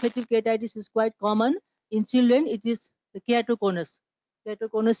 the infective keratitis is quite common. In children, it is the keratoconus.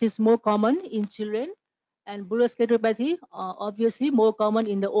 Keratoconus is more common in children, and bullous keratopathy obviously more common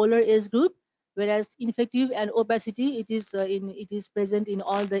in the older age group, whereas infective and opacity it is present in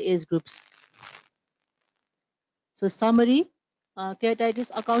all the age groups. So summary,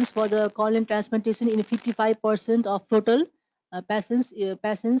 keratitis accounts for the corneal transplantation in 55% of total patients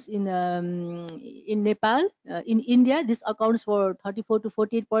in Nepal. In India, this accounts for 34 to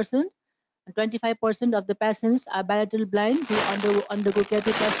 48%. 25% of the patients are bilateral blind who undergo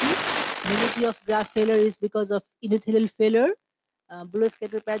keratoplasty. Majority of graft failure is because of endothelial failure. Bullous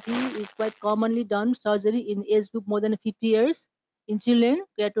keratopathy is quite commonly done surgery in age group more than 50 years. In children,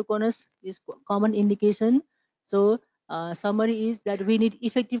 keratoconus is common indication. So summary is that we need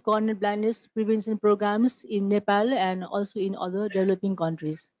effective corneal blindness prevention programs in Nepal and also in other developing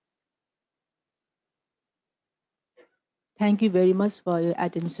countries. Thank you very much for your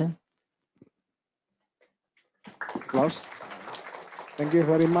attention. Klaus. Thank you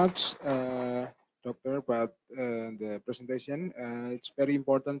very much, Doctor, about the presentation. It's very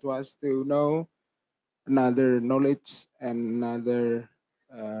important to us to know another knowledge and another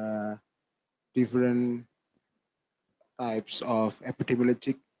different types of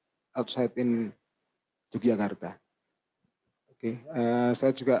epidemiologic outside in Yogyakarta. Oke,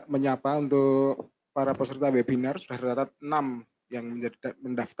 saya juga menyapa untuk para peserta webinar, sudah tercatat 6 yang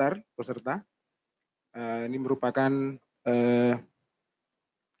mendaftar peserta. Ini merupakan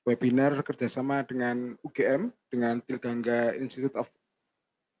webinar kerjasama dengan UGM, dengan Tilganga Institute of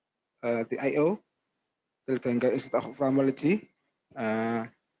TIO, Tilganga Institute of Ophthalmology.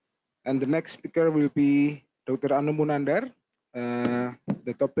 And the next speaker will be Dr. Anu Munandar.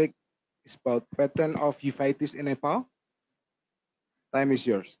 The topic is about pattern of uveitis in Nepal. Time is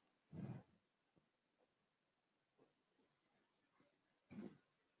yours.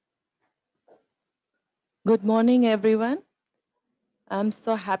 Good morning, everyone. I'm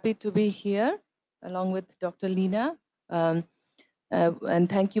so happy to be here along with Dr. Lina. And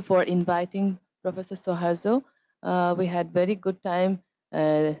thank you for inviting Professor Soharzo. We had very good time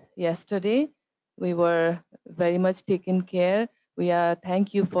yesterday. We were very much taken care.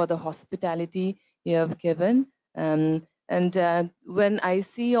 Thank you for the hospitality you have given. When I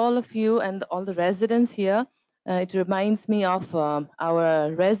see all of you and all the residents here, it reminds me of our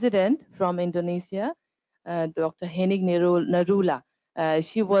resident from Indonesia, Dr. Henig Narula.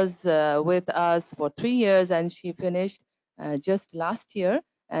 She was with us for 3 years and she finished just last year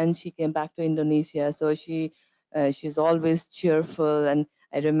and she came back to Indonesia. So she's always cheerful, and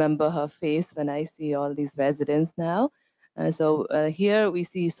I remember her face when I see all these residents now. Here we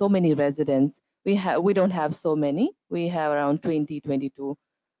see so many residents. We don't have so many. We have around 20, 22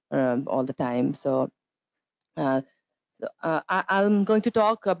 all the time. I'm going to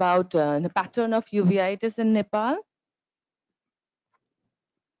talk about the pattern of uveitis in Nepal.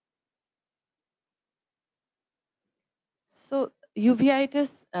 So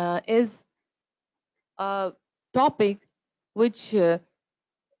uveitis is a topic which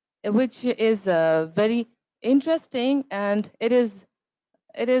is very interesting, and it is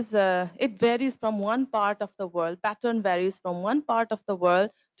it varies from one part of the world. Pattern varies from one part of the world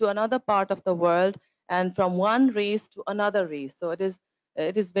to another part of the world, and from one race to another race. So it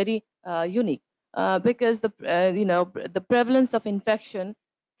is very unique because the prevalence of infection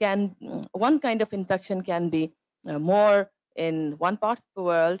one kind of infection can be more in one part of the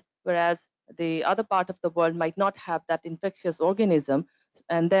world, whereas the other part of the world might not have that infectious organism.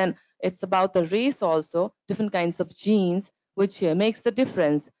 And then it's about the race also, different kinds of genes, which makes the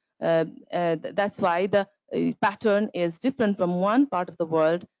difference. That's why the pattern is different from one part of the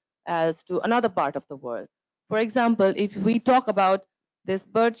world as to another part of the world. For example, if we talk about this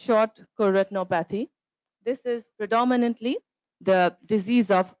birdshot chororetinopathy, this is predominantly the disease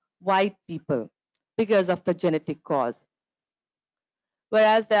of white people because of the genetic cause.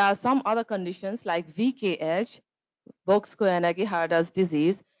 Whereas there are some other conditions like VKH, Vox-Koyanagi-Haradas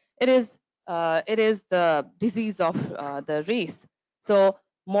disease. It is the disease of the race. So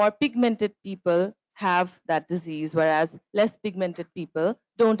more pigmented people have that disease, whereas less pigmented people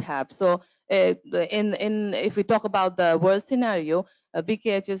don't have. So if we talk about the world scenario,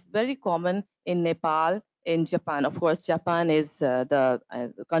 VKH is very common in Nepal, in Japan. Of course, Japan is the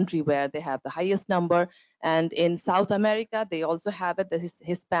country where they have the highest number, and in South America they also have it. The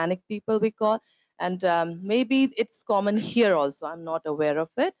Hispanic people we call. And maybe it's common here also. I'm not aware of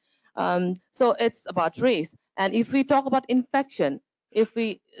it. So it's about race. And if we talk about infection, if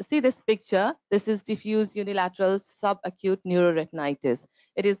we see this picture, this is diffuse unilateral subacute neuroretinitis.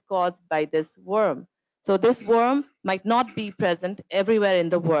 It is caused by this worm. So this worm might not be present everywhere in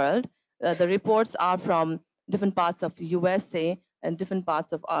the world. The reports are from different parts of the USA and different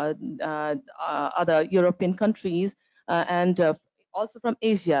parts of other European countries and also from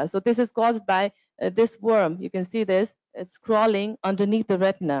Asia. So this is caused by this worm. You can see this, it's crawling underneath the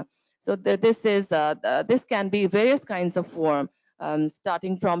retina. So this can be various kinds of worm,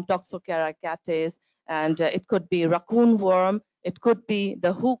 starting from Toxocara and it could be raccoon worm, it could be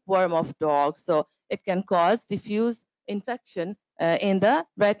the hookworm of dogs. So it can cause diffuse infection in the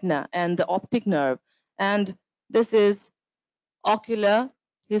retina and the optic nerve. And this is ocular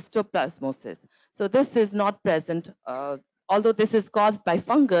histoplasmosis. So this is not present, although this is caused by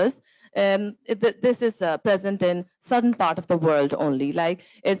fungus. This is present in certain part of the world only, like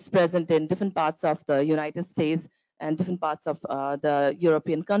it's present in different parts of the United States and different parts of the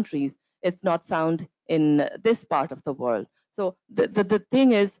European countries. It's not found in this part of the world. So the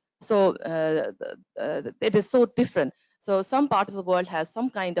thing is, so it is so different. So some part of the world has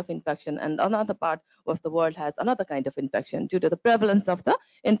some kind of infection, and another part of the world has another kind of infection due to the prevalence of the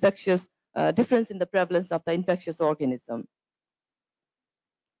infectious difference in the prevalence of the infectious organism.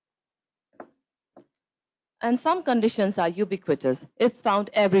 And some conditions are ubiquitous. It's found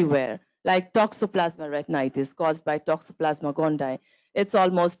everywhere, like Toxoplasma retinitis caused by Toxoplasma gondii. It's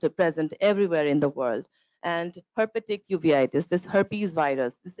almost present everywhere in the world. And herpetic uveitis, this herpes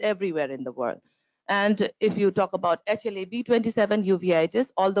virus, is everywhere in the world. And if you talk about HLA-B27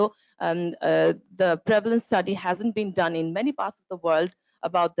 uveitis, although the prevalence study hasn't been done in many parts of the world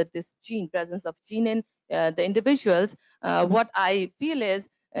about this presence of gene in the individuals, what I feel is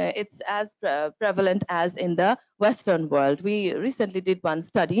it's as prevalent as in the Western world. We recently did one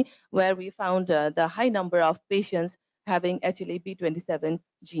study where we found the high number of patients having HLA-B27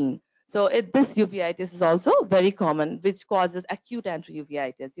 gene. So this uveitis is also very common, which causes acute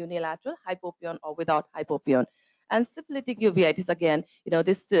anti-uveitis, unilateral, hypopion, or without hypopion. And syphilitic uveitis, again,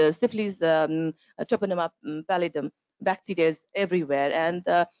 this syphilis Treponema pallidum bacteria is everywhere, and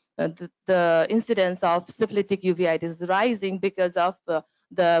the incidence of syphilitic uveitis is rising because of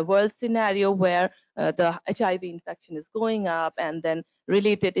the world scenario where the HIV infection is going up, and then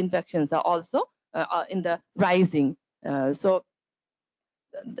related infections are also in the rising. So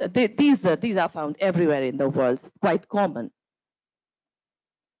these are found everywhere in the world, it's quite common.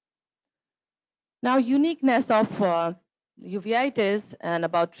 Now, uniqueness of uveitis and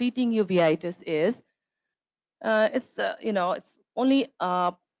about treating uveitis is it's only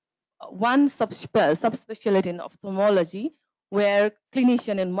one subspecialty in ophthalmology where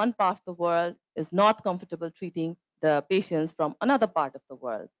clinician in one part of the world is not comfortable treating the patients from another part of the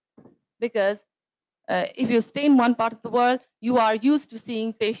world. Because if you stay in one part of the world, you are used to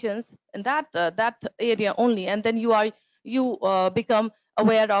seeing patients in that area only, and then you become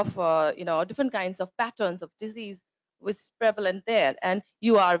aware of different kinds of patterns of disease which is prevalent there, and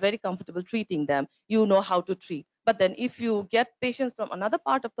you are very comfortable treating them. You know how to treat. But then if you get patients from another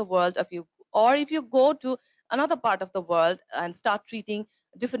part of the world, if you go to another part of the world and start treating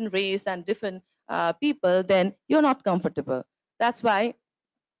different race and different people, then you're not comfortable. That's why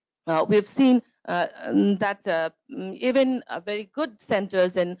we've seen even very good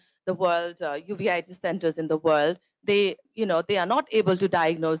centers in the world, uveitis centers in the world, they are not able to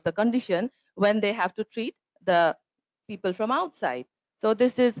diagnose the condition when they have to treat the people from outside. So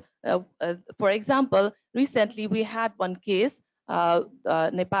this is, for example, recently we had one case,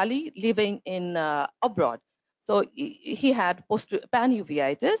 Nepali living in abroad. So he had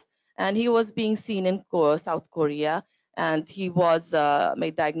pan-uveitis, and he was being seen in South Korea, and he was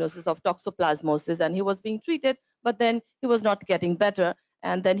made diagnosis of toxoplasmosis, and he was being treated, but then he was not getting better.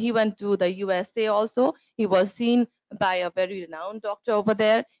 And then he went to the USA also. He was seen by a very renowned doctor over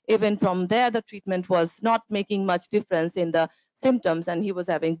there. Even from there, the treatment was not making much difference in the symptoms, and he was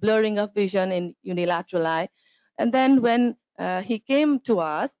having blurring of vision in unilateral eye. And then when he came to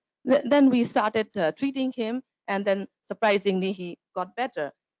us, then we started treating him, and then surprisingly, he got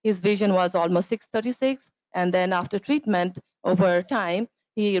better. His vision was almost 636, and then after treatment, over time,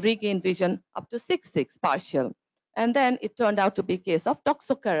 he regained vision up to 6.6 partial. And then it turned out to be a case of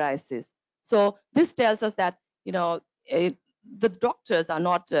toxocariasis. So this tells us that, the doctors are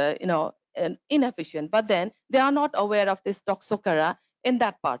not, inefficient, but then they are not aware of this toxocara in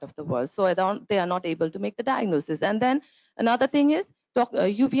that part of the world. So they are not able to make the diagnosis. And then another thing is,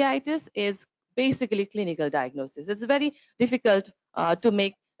 uveitis is basically clinical diagnosis. It's very difficult to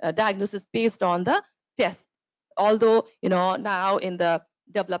make a diagnosis based on the test. Although, now in the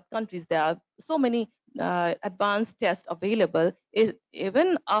developed countries, there are so many advanced tests available.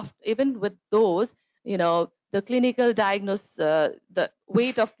 Even with those, the clinical diagnosis, the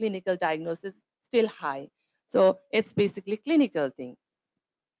weight of clinical diagnosis is still high. So it's basically clinical thing.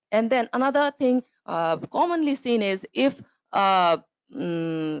 And then another thing commonly seen is if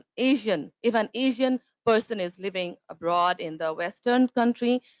an Asian person is living abroad in the Western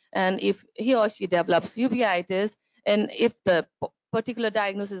country, and if he or she develops uveitis, and if the particular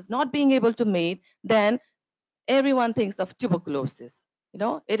diagnosis is not being able to made, then everyone thinks of tuberculosis.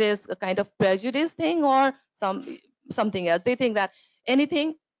 It is a kind of prejudice thing or something else. They think that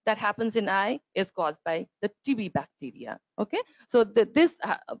anything that happens in eye is caused by the TB bacteria. Okay, so this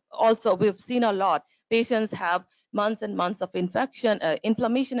also we've seen a lot. Patients have months and months of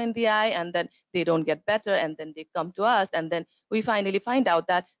inflammation in the eye, and then they don't get better, and then they come to us, and then we finally find out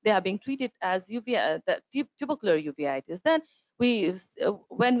that they are being treated as tubercular uveitis. Then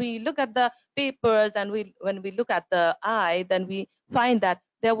when we look at the papers and when we look at the eye, then we find that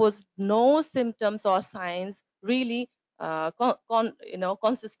there was no symptoms or signs really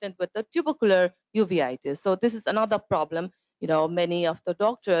consistent with the tubercular uveitis. So this is another problem, many of the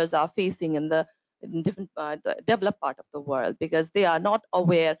doctors are facing in different the developed part of the world, because they are not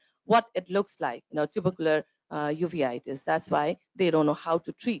aware what it looks like, tubercular uveitis. That's why they don't know how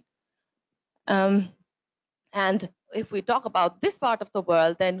to treat. And if we talk about this part of the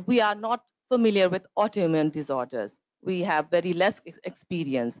world, then we are not familiar with autoimmune disorders. We have very less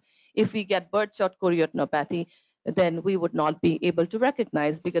experience. If we get birdshot chorioretinopathy, then we would not be able to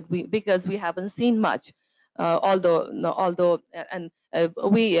recognize because we haven't seen much. We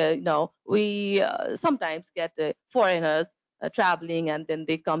sometimes get foreigners traveling, and then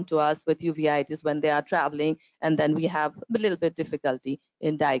they come to us with uveitis when they are traveling, and then we have a little bit difficulty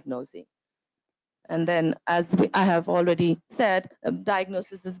in diagnosing. And then, as I have already said,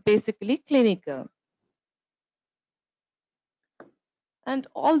 diagnosis is basically clinical. And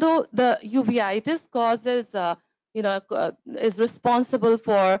although the uveitis causes, is responsible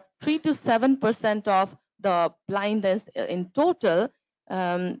for 3 to 7% of the blindness in total,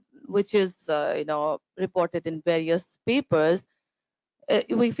 which is, reported in various papers,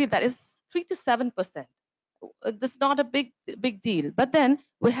 we feel that is 3 to 7%. That's not a big deal. But then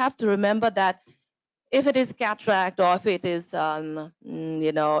we have to remember that if it is cataract or if it is,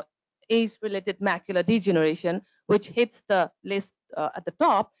 age-related macular degeneration, which hits the list at the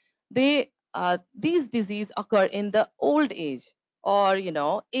top, these diseases occur in the old age or,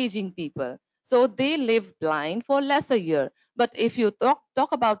 aging people. So they live blind for less a year. But if you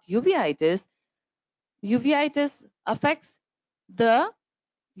talk about uveitis affects the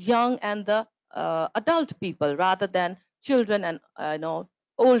young and the adult people rather than children and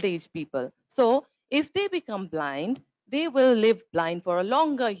old age people. So if they become blind, they will live blind for a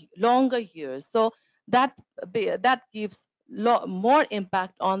longer years. So that gives more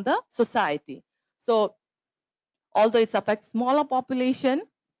impact on the society. So although it affects smaller population,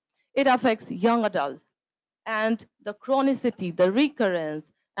 it affects young adults, and the chronicity, the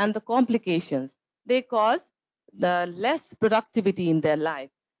recurrence, and the complications, they cause the less productivity in their life,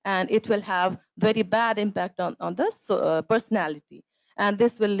 and it will have very bad impact on the personality, and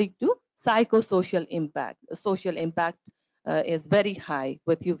this will lead to psychosocial impact. The social impact is very high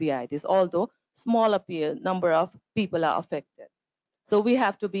with uveitis, although smaller number of people are affected. So we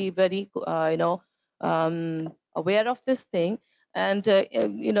have to be very, aware of this thing, and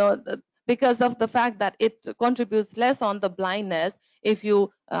because of the fact that it contributes less on the blindness. If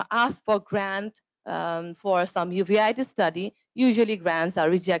you ask for grant for some uveitis study, usually grants are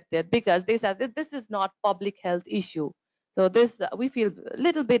rejected because they said that this is not public health issue. So this we feel a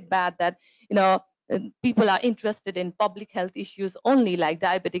little bit bad that people are interested in public health issues only, like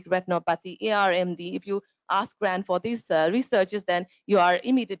diabetic retinopathy, ARMD. If you ask grant for these researches, then you are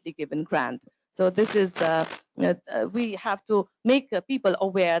immediately given grant. So this is we have to make people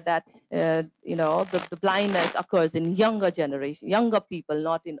aware that the blindness occurs in younger generation, younger people,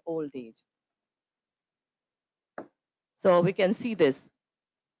 not in old age. So we can see this.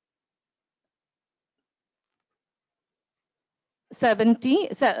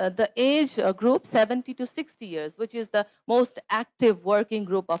 The age group 70 to 60 years, which is the most active working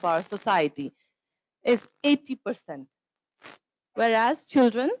group of our society, is 80%. Whereas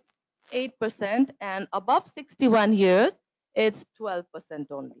children, 8%, and above 61 years, it's 12%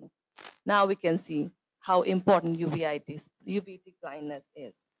 only. Now we can see how important uveitis blindness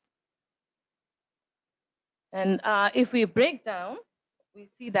is. And if we break down, we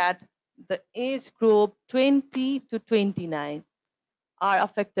see that the age group 20 to 29 are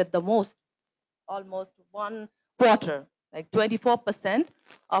affected the most, almost 1/4, like 24%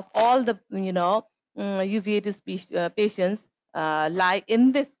 of all the uveitis patients lie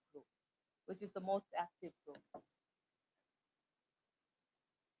in this group, which is the most active group.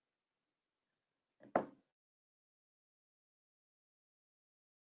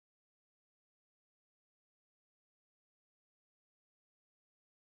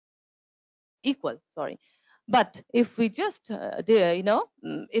 Equal, sorry. But if we just,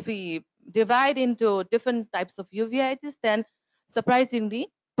 if we divide into different types of uveitis, then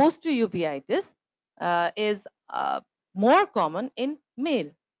surprisingly, posterior uveitis is more common in male,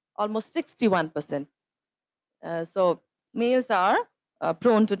 almost 61%. So males are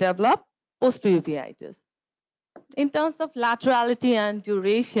prone to develop posterior uveitis. In terms of laterality and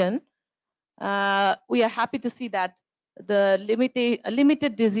duration, we are happy to see that the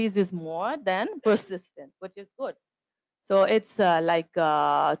limited disease is more than persistent, which is good. So it's like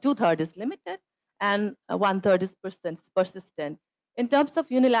 2/3 is limited and 1/3 is persistent. In terms of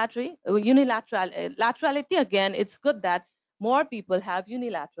laterality, again, it's good that more people have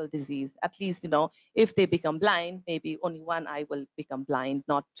unilateral disease. At least, if they become blind, maybe only one eye will become blind,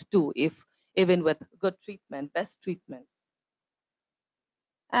 not two, if even with good treatment, best treatment.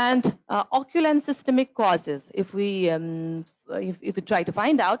 And ocular and systemic causes, if we try to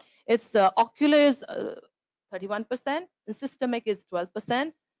find out, it's ocular is 31%, and systemic is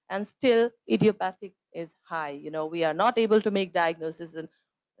 12%, and still idiopathic is high. We are not able to make diagnosis in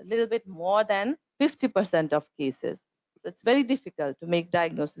a little bit more than 50% of cases. So it's very difficult to make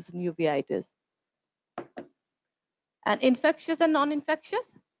diagnosis in uveitis. And infectious and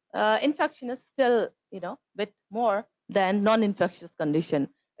non-infectious, infection is still bit more than non-infectious condition.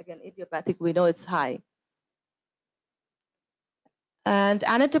 Again, idiopathic, we know it's high. And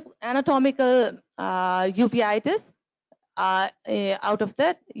anatomical uveitis, out of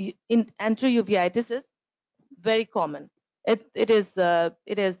that, anterior uveitis is very common. It is the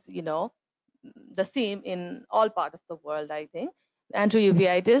same in all parts of the world, I think. Anterior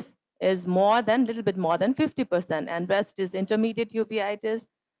uveitis is little bit more than 50%, and rest is intermediate uveitis,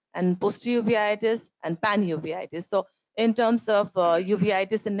 and posterior uveitis, and panuveitis. So in terms of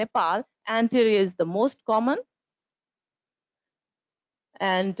uveitis in Nepal, anterior is the most common,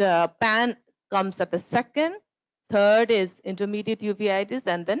 and pan comes at the second. Third is intermediate uveitis,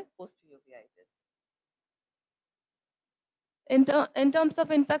 and then posterior uveitis. In terms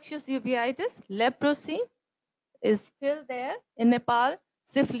of infectious uveitis, leprosy is still there in Nepal.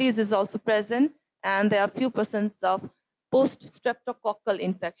 Syphilis is also present, and there are few percent of post-streptococcal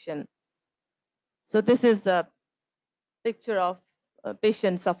infection. So this is a picture of a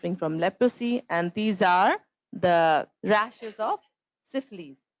patient suffering from leprosy, and these are the rashes of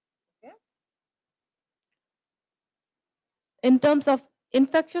syphilis. Okay. In terms of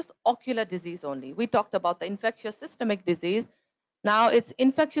infectious ocular disease only, we talked about the infectious systemic disease. Now it's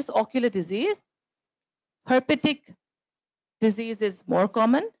infectious ocular disease. Herpetic disease is more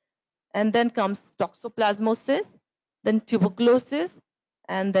common, and then comes toxoplasmosis, then tuberculosis,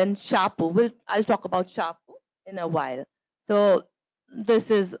 and then Shapu. I'll talk about Shapu in a while. So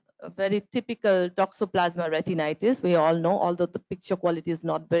this is a very typical toxoplasma retinitis. We all know, although the picture quality is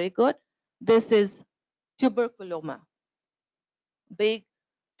not very good. This is tuberculoma, big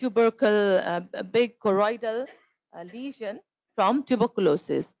big choroidal lesion from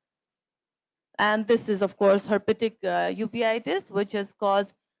tuberculosis. And this is, of course, herpetic uveitis, which has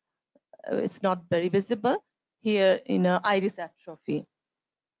caused, it's not very visible here, iris atrophy.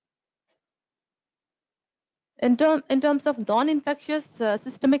 In terms of non-infectious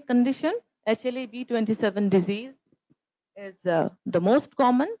systemic condition, HLA-B27 disease is the most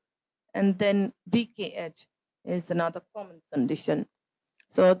common, and then VKH is another common condition.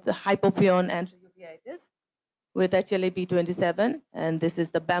 So the hypopyon uveitis with HLA-B27, and this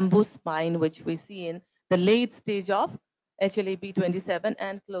is the bamboo spine, which we see in the late stage of HLA-B27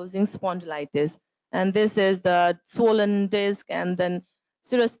 and closing spondylitis. And this is the swollen disc and then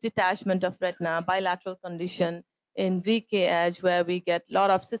serous detachment of retina, bilateral condition in VKH, where we get a lot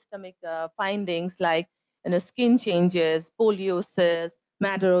of systemic findings like skin changes, poliosis,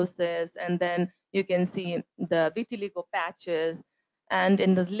 madarosis, and then you can see the vitiligo patches. And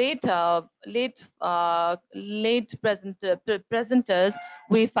in the late presenters,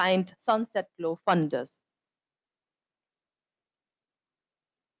 we find sunset glow fundus.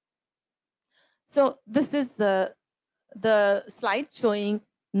 So this is the slide showing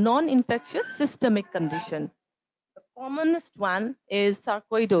non-infectious systemic condition. The commonest one is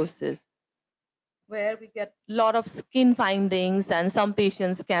sarcoidosis, where we get a lot of skin findings, and some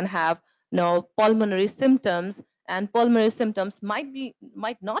patients can have pulmonary symptoms, and pulmonary symptoms might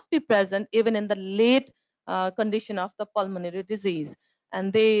not be present even in the late condition of the pulmonary disease,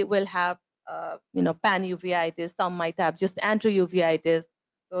 and they will have panuveitis. Some might have just anteruveitis.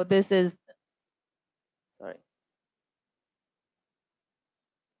 So this is, sorry.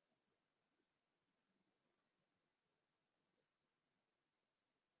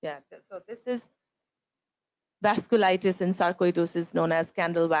 Yeah, so this is vasculitis and sarcoidosis, known as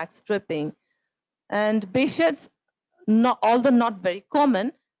candle wax stripping. And Behçets, although not very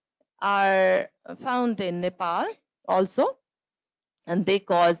common, are found in Nepal also, and they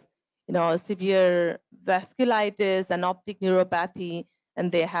cause severe vasculitis and optic neuropathy,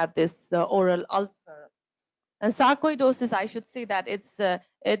 and they have this oral ulcer. And sarcoidosis, I should say that it's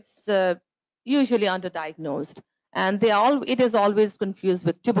usually underdiagnosed, and it is always confused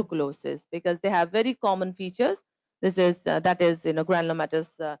with tuberculosis because they have very common features. This is that is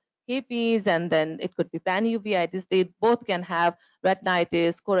granulomatous capes, and then it could be panuveitis. They both can have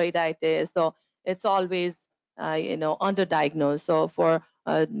retinitis, choroiditis, so it's always underdiagnosed. So for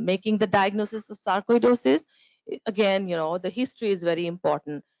making the diagnosis of sarcoidosis, again, the history is very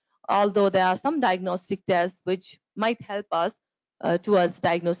important. Although there are some diagnostic tests which might help us towards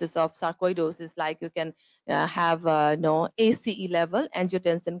diagnosis of sarcoidosis, like you can have ACE level,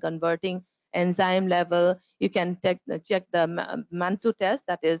 angiotensin converting enzyme level. You can check the Mantoux test,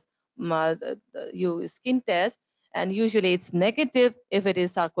 that is skin test, and usually it's negative if it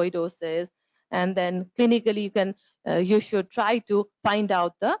is sarcoidosis. And then clinically, you should try to find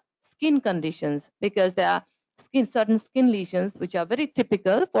out the skin conditions, because there are certain skin lesions which are very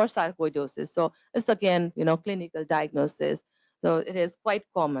typical for sarcoidosis. So it's again, clinical diagnosis. So it is quite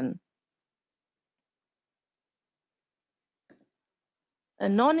common. A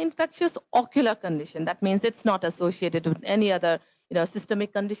non-infectious ocular condition, that means it's not associated with any other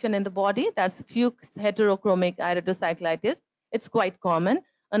systemic condition in the body. That's Fuchs heterochromic iridocyclitis. It's quite common.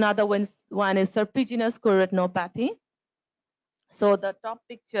 Another one is serpiginous chororetinopathy. So the top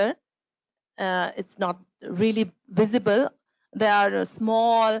picture, it's not really visible. There are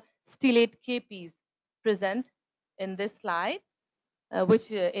small stellate capes present in this slide,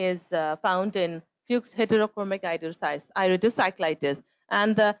 which is found in Fuchs heterochromic iridocyclitis.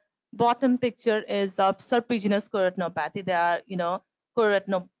 And the bottom picture is of serpiginous chororetinopathy. There are,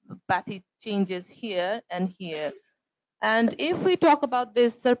 chororetinopathy changes here and here. And if we talk about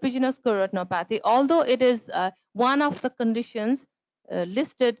this serpiginous chororetinopathy, although it is one of the conditions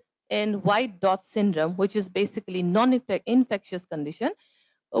listed in white dot syndrome, which is basically non-infectious condition,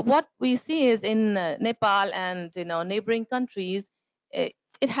 what we see is in Nepal and neighboring countries, it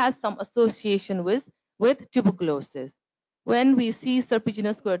has some association with tuberculosis. When we see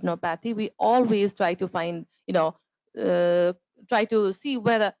serpiginous chororetinopathy, we always try to find, try to see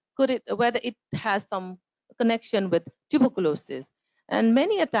whether it has some connection with tuberculosis. And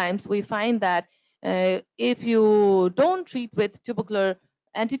many a times we find that if you don't treat with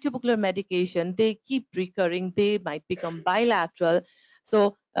anti-tubercular medication, they keep recurring. They might become bilateral.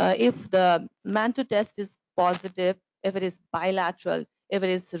 So if the Mantoux test is positive, if it is bilateral, if it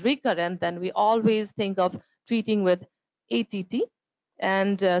is recurrent, then we always think of treating with ATT.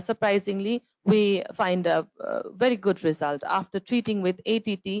 And surprisingly, we find a very good result. After treating with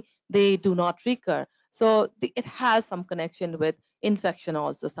ATT, they do not recur. So it has some connection with infection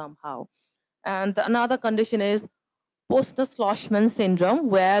also somehow. And another condition is Postner-Schlossman syndrome,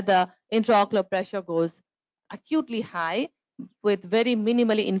 where the intraocular pressure goes acutely high with very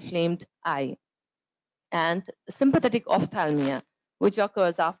minimally inflamed eye. And sympathetic ophthalmia, which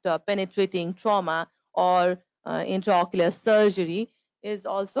occurs after penetrating trauma or intraocular surgery, is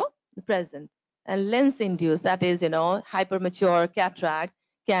also present. And lens-induced, that is, hypermature cataract,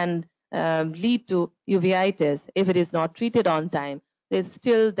 can lead to uveitis if it is not treated on time. It's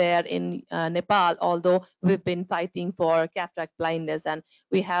still there in Nepal, although we've been fighting for cataract blindness and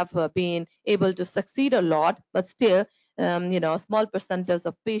we have been able to succeed a lot, but still, small percentage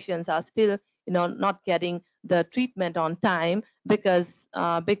of patients are still not getting the treatment on time because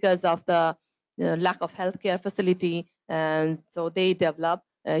of the lack of healthcare facility, and so they develop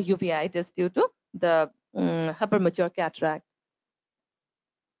uveitis due to the hypermature cataract.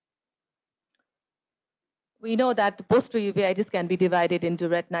 We know that posterior uveitis can be divided into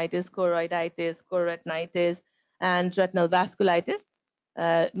retinitis, choroiditis, and retinal vasculitis,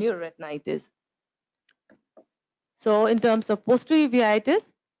 neuroretinitis. So in terms of posterior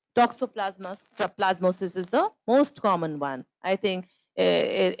uveitis, toxoplasmosis is the most common one. I think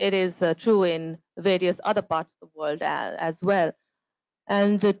it is true in various other parts of the world as well.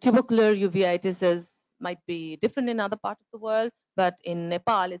 And tubercular uveitis might be different in other parts of the world, but in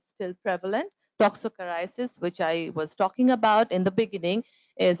Nepal, it's still prevalent. Toxocariasis, which I was talking about in the beginning,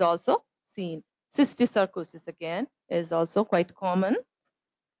 is also seen. Cysticercosis, again, is also quite common.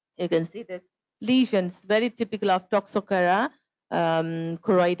 You can see this lesions, very typical of Toxocara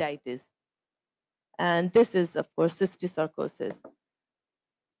choroiditis. And this is, of course, cysticercosis.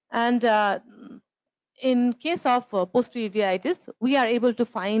 And in case of posterior uveitis, we are able to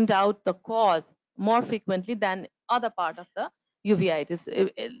find out the cause more frequently than other part of the uveitis.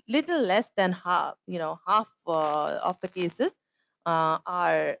 A little less than half, half of the cases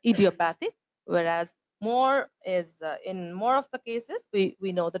are idiopathic, whereas more is in more of the cases we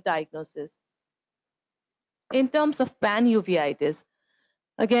know the diagnosis. In terms of pan-uveitis,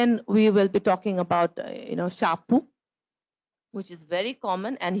 again we will be talking about Shapu, which is very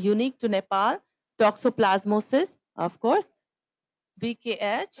common and unique to Nepal. Toxoplasmosis, of course,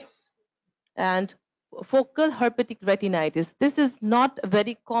 BKH, and focal herpetic retinitis. This is not a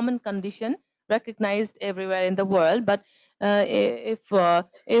very common condition recognized everywhere in the world, but when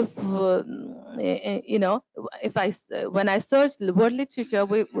I searched the world literature,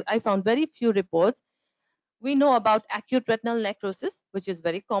 I found very few reports. We know about acute retinal necrosis, which is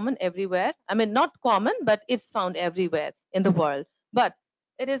very common everywhere. I mean, not common, but it's found everywhere in the world. But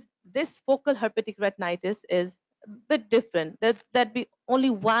it is this focal herpetic retinitis is a bit different. That be only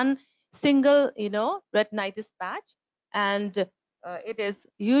one single, retinitis patch, and it is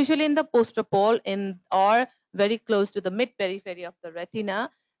usually in the posterior pole or very close to the mid periphery of the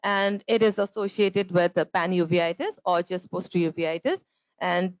retina, and it is associated with panuveitis or just posterior uveitis,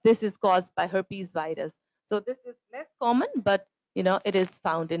 and this is caused by herpes virus. So this is less common, but it is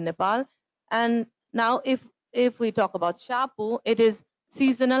found in Nepal. And now if we talk about Shapu, it is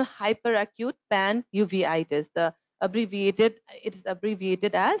seasonal hyperacute panuveitis. It is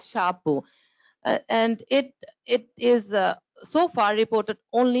abbreviated as Shapu. And it is so far reported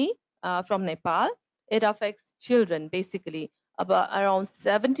only from Nepal. It affects children basically. Around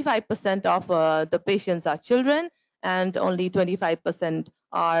 75% of the patients are children, and only 25%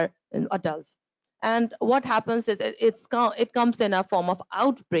 are adults. And what happens is it comes in a form of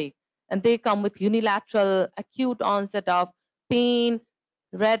outbreak, and they come with unilateral acute onset of pain,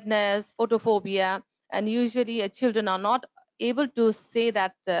 redness, photophobia, and usually children are not able to say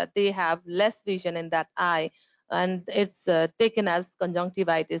that they have less vision in that eye, and it's taken as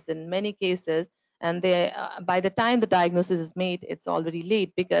conjunctivitis in many cases. And by the time the diagnosis is made, it's already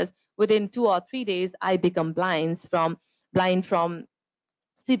late, because within 2 or 3 days, I become blind from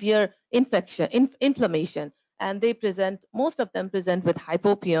severe inflammation, and most of them present with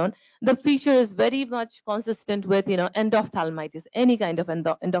hypopyon. The feature is very much consistent with endophthalmitis, any kind of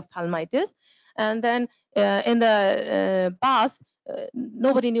endophthalmitis. And then in the past,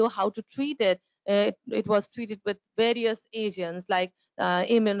 nobody knew how to treat it. It was treated with various agents like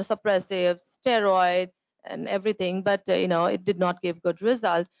immunosuppressives, steroid, and everything, but it did not give good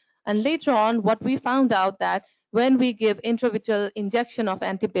result. And later on, what we found out that when we give intravitreal injection of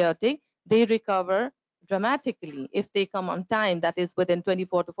antibiotic, they recover dramatically if they come on time. That is within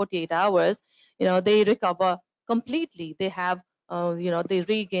 24 to 48 hours. They recover completely. They have, they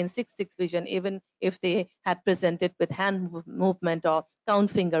regain 6/6 vision, even if they had presented with hand movement or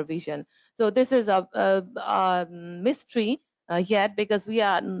count finger vision. So this is a mystery yet, because we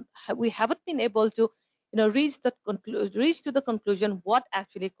haven't been able to reach to the conclusion what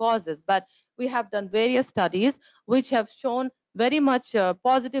actually causes. But we have done various studies which have shown very much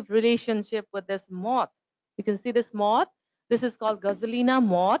positive relationship with this moth. You can see this moth. This is called Gazelina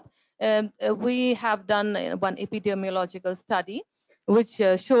moth. We have done one epidemiological study which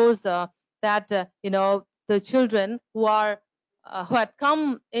shows that the children who had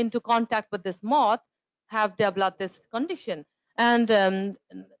come into contact with this moth have developed this condition. And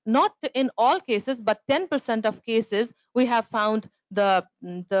not in all cases, but 10% of cases, we have found the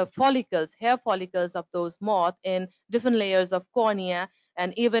follicles, hair follicles of those moths in different layers of cornea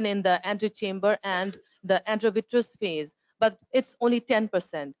and even in the antechamber and the antrovitreous phase. But it's only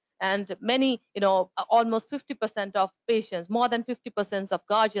 10%. And many, almost 50% of patients, more than 50% of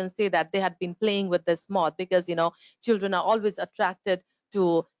guardians say that they had been playing with this moth because, children are always attracted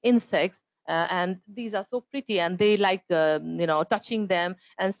to insects. And these are so pretty and they like touching them,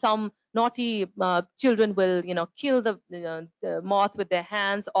 and some naughty children will kill the moth with their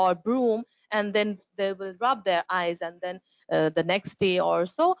hands or broom, and then they will rub their eyes, and then the next day or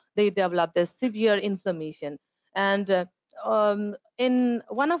so they develop this severe inflammation. And in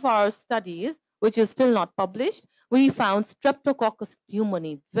one of our studies, which is still not published, we found Streptococcus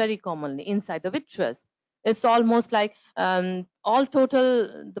pneumoniae very commonly inside the vitreous. It's almost like all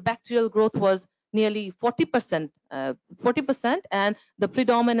total, the bacterial growth was nearly 40%, and the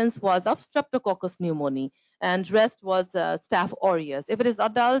predominance was of Streptococcus pneumoniae, and rest was Staph aureus. If it is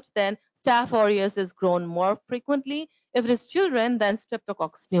adults, then Staph aureus is grown more frequently. If it is children, then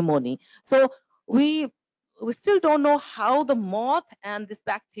Streptococcus pneumoniae. So we still don't know how the moth and this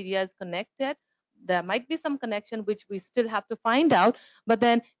bacteria is connected. There might be some connection which we still have to find out, but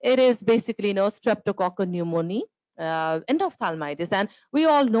then it is basically Streptococcus pneumoniae, endophthalmitis. And we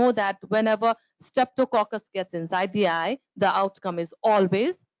all know that whenever Streptococcus gets inside the eye, the outcome is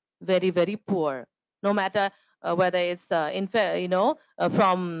always very, very poor, no matter whether it's from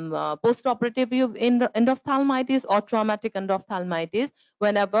post-operative endophthalmitis or traumatic endophthalmitis.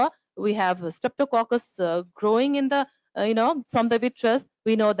 Whenever we have Streptococcus growing in the from the vitreous,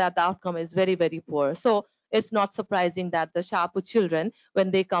 we know that the outcome is very, very poor. So it's not surprising that the Shapu children,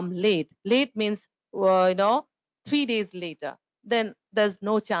 when they come late means 3 days later, then there's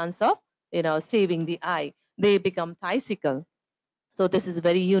no chance of saving the eye. They become tricycle. So this is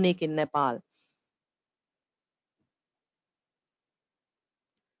very unique in Nepal.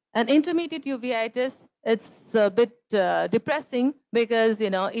 And intermediate uveitis, it's a bit depressing because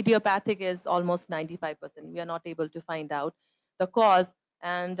idiopathic is almost 95%. We are not able to find out the cause.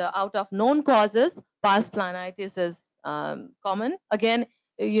 And out of known causes, pars planitis is common. Again,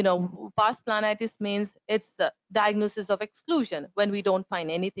 pars planitis means it's diagnosis of exclusion. When we don't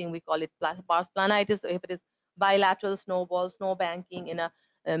find anything, we call it pars planitis. If it is bilateral snow banking in a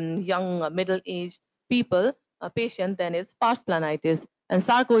young middle-aged patient, then it's pars planitis. And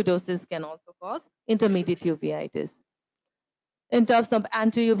sarcoidosis can also cause intermediate uveitis. In terms of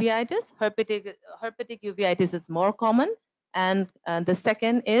anti-uveitis, herpetic uveitis is more common, and the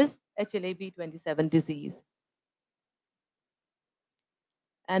second is HLA-B27 disease.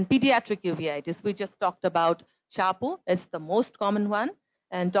 And pediatric uveitis, we just talked about Shapu, it's the most common one,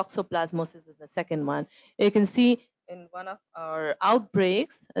 and toxoplasmosis is the second one. You can see in one of our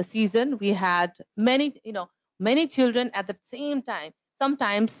outbreaks season, we had many children at the same time.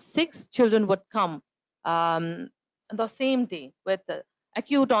 Sometimes 6 children would come the same day with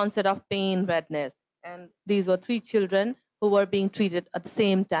acute onset of pain, redness. And these were 3 children who were being treated at the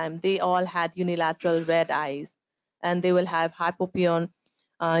same time. They all had unilateral red eyes, and they will have hypopyon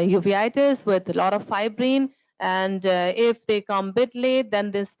uveitis with a lot of fibrin. And if they come a bit late,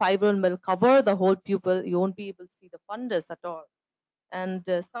 then this fibrin will cover the whole pupil. You won't be able to see the fundus at all. And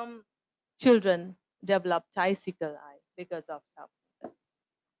some children develop tricycle eye because of that.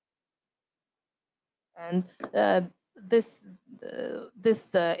 And this is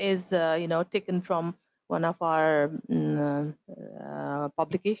taken from one of our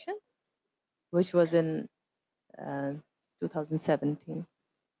publication, which was in 2017.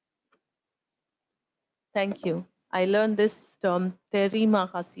 Thank you. I learned this term terima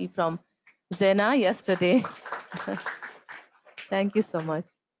kasih from Zena yesterday. Thank you so much.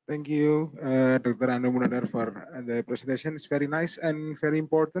 Thank you, Dr. Anu Munandar, for the presentation. It's very nice and very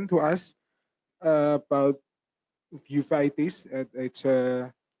important to us about uveitis. It's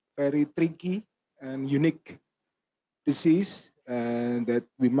a very tricky and unique disease that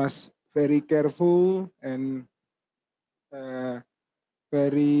we must very careful and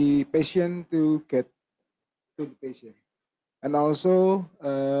very patient to get to the patient. And also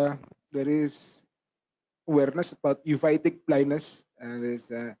there is awareness about uveitic blindness, and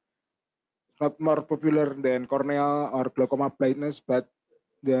it's not more popular than corneal or glaucoma blindness, but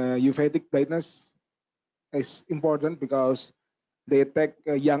the uveitic blindness is important because they attack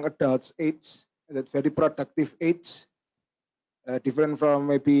young adults age, that very productive age, different from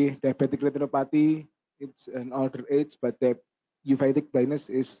maybe diabetic retinopathy. It's an older age, but the uveitic blindness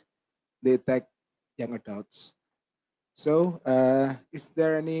is they attack young adults. So, is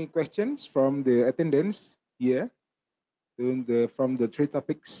there any questions from the attendants here? From the three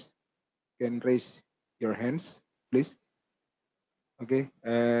topics, can raise your hands, please. Okay,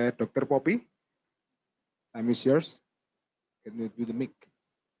 Dr. Poppy, time is yours. Can you do the mic?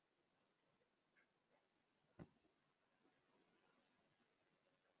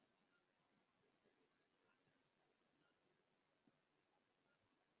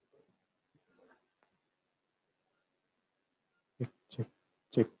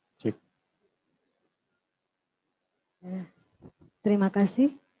 Cek. Terima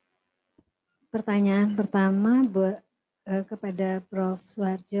kasih. Pertanyaan pertama kepada Prof.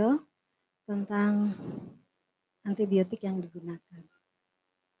 Suharjo tentang antibiotik yang digunakan.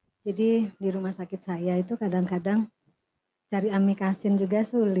 Jadi di rumah sakit saya itu kadang-kadang cari amikasin juga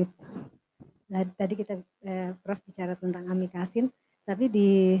sulit. Tadi kita Prof bicara tentang amikasin, tapi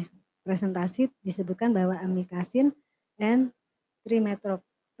di presentasi disebutkan bahwa amikasin and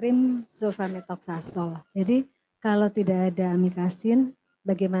trimethoprim sulfamethoxazole. Jadi kalau tidak ada amikasin,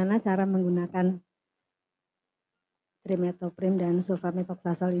 bagaimana cara menggunakan trimethoprim dan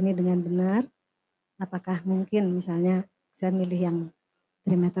sulfamethoxazole ini dengan benar? Apakah mungkin misalnya saya milih yang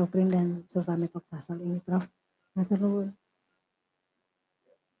trimethoprim dan sulfamethoxazole ini, Prof? Matur nuwun.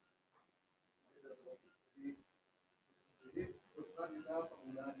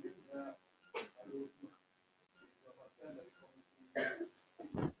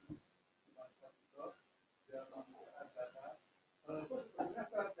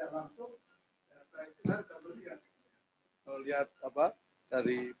 Lihat apa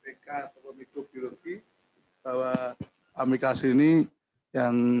dari PK atau mikrobiologi bahwa amikasi ini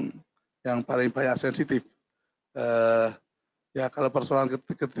yang paling banyak sensitif. Ya kalau persoalan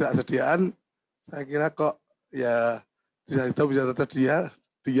ketidaksediaan, saya kira kok ya itu bisa tersedia,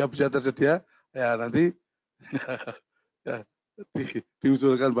 dia bisa tersedia, ya nanti ya,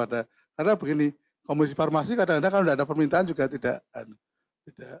 diusulkan pada. Karena begini, komisi farmasi kadang-kadang kalau tidak ada permintaan juga tidak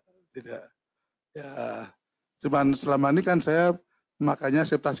ya. Cuman selama ini kan saya makanya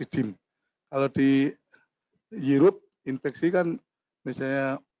septasidim. Kalau di Europe infeksi kan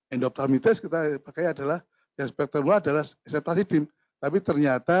misalnya endophthalmitis kita pakai adalah yang spektrum adalah septasidim. Tapi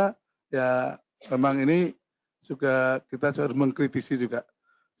ternyata ya memang ini juga kita harus mengkritisi juga.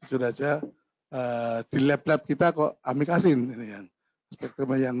 Sudah aja di lab-lab kita kok amikasin ini yang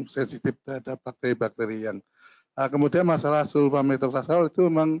spektrum yang sensitif terhadap bakteri-bakteri yang kemudian masalah sulfamethoxazole itu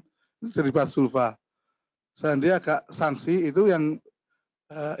memang derivat sulfa. Seandainya agak sanksi itu yang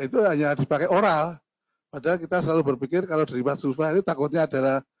itu hanya dipakai oral. Padahal kita selalu berpikir kalau derivat sulfa itu takutnya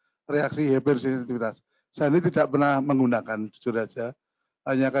adalah reaksi hipersensitivitas. Saya ini tidak pernah menggunakan, jujur saja.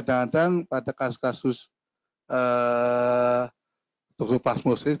 Hanya kadang-kadang pada kasus-kasus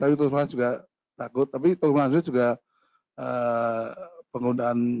toxoplasmosis, tapi toxoplasmosis juga takut. Tapi toxoplasmosis juga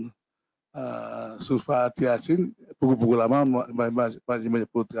penggunaan sulfadiazin, buku-buku lama masih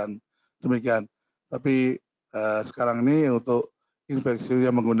menyebutkan demikian. Tapi sekarang ini untuk infeksi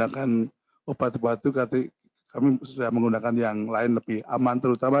yang menggunakan obat-obat itu kami sudah menggunakan yang lain lebih aman,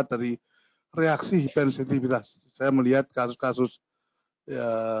 terutama dari reaksi hipersensitivitas. Saya melihat kasus-kasus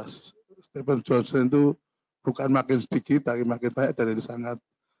ya, Stephen Johnson itu bukan makin sedikit, tapi makin banyak, dan itu sangat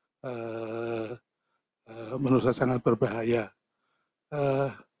menurut saya sangat berbahaya.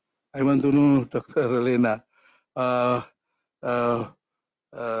 I want to know, Dr. Relena,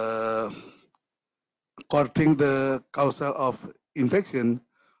 according the causal of infection,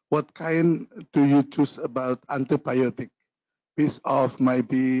 what kind do you choose about antibiotic based of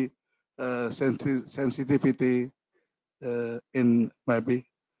maybe sensitivity in maybe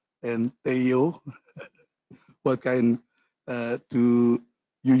and TEO? What kind do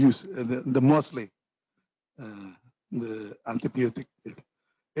you use the mostly the antibiotic?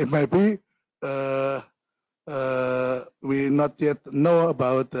 It might be we not yet know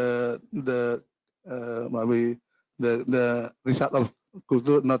about maybe the result of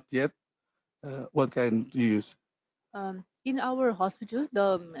culture, not yet. What kind do you use? In our hospital,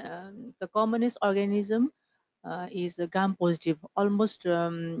 the commonest organism is gram positive. Almost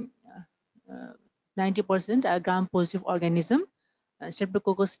 90% are gram positive organism.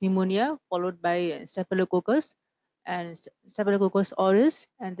 Streptococcus pneumonia, followed by Staphylococcus and Staphylococcus aureus,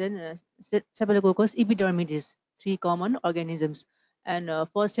 and then Staphylococcus epidermidis. 3 common organisms. And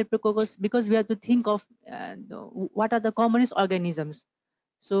for Streptococcus, because we have to think of what are the commonest organisms.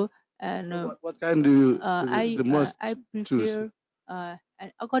 So, and what kind do you the most I choose? prefer,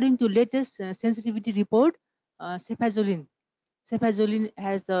 and according to latest sensitivity report, cefazolin. Cefazolin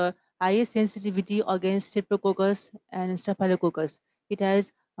has the highest sensitivity against Streptococcus and Staphylococcus. It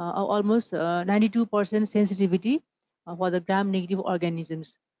has almost 92% sensitivity for the gram-negative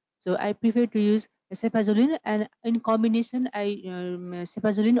organisms. So I prefer to use cefazolin, and in combination,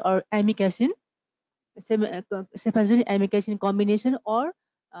 cefazolin or amikacin, cefazolin amikacin combination, or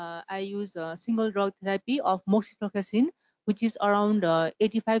I use single drug therapy of moxifloxacin, which is around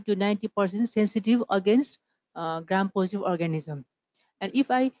 85 to 90% sensitive against gram-positive organism. And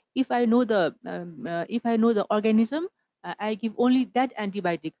if I know the organism, I give only that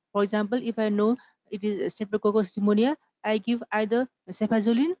antibiotic. For example, if I know it is Streptococcus pneumonia, I give either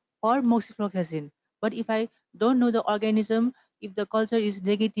cefazolin or moxifloxacin. But if I don't know the organism, if the culture is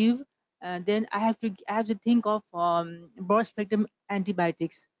negative, then I have to think of broad spectrum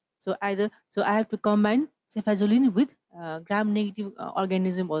antibiotics. So I have to combine cefazolin with gram negative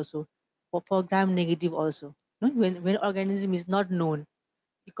organism also, for gram negative also, no? When organism is not known,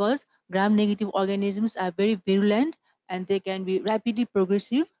 because gram-negative organisms are very virulent and they can be rapidly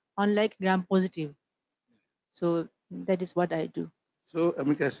progressive, unlike gram-positive. So that is what I do. So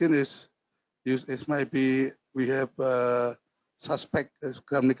amikacin is used as maybe we have suspect as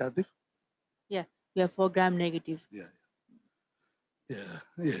gram negative. Yeah, for gram-negative. Ya,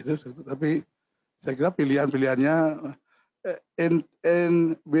 itu. Tapi saya kira pilihan-pilihannya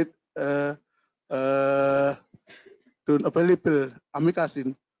and with don't available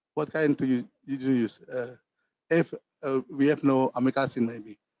amikacin, what kind do you use? If we have no amikacin,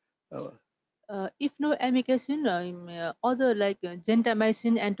 maybe. If no amikacin, other like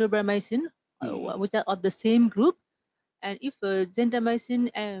gentamicin and tobramycin, which are of the same group, and if gentamicin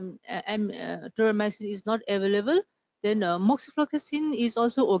and tobramycin is not available, then moxifloxacin is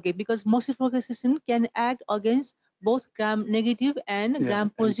also okay, because moxifloxacin can act against both gram-negative and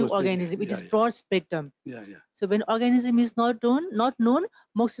gram-positive organism. It is broad spectrum. So when organism is not known,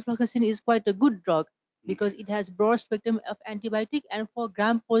 moxifloxacin is quite a good drug, because it has broad spectrum of antibiotic, and for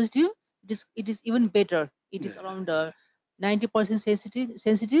gram-positive, it is even better. It is around 90%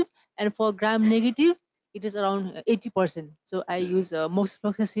 sensitive, and for gram-negative, it is around 80%. So I use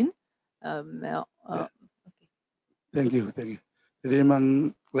moxifloxacin. Okay. Thank you. Jadi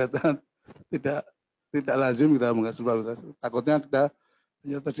memang kelihatan tidak lazim kita mengkasih prioritas. Takutnya kita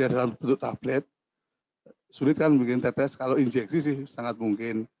hanya tersedia dalam bentuk tablet. Sulit kan bikin tetes. Kalau injeksi sih sangat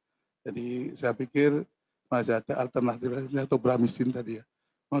mungkin. Jadi saya pikir masih ada alternatifnya, tobramycin tadi ya.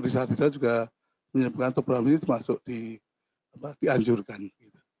 Memang di saat itu juga menyebutkan tobramycin masuk dianjurkan.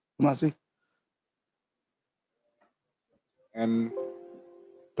 Gitu. Terima kasih. And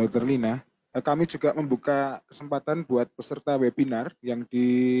Dr. Lina, kami juga membuka kesempatan buat peserta webinar yang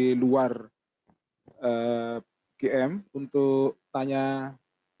di luar GM untuk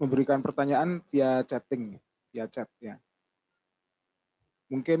memberikan pertanyaan via chatting, via chat ya.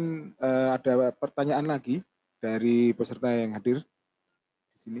 Mungkin ada pertanyaan lagi dari peserta yang hadir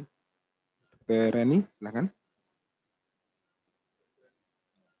di sini. Dr. Reni, silakan.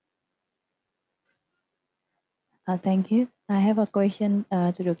 Thank you. I have a question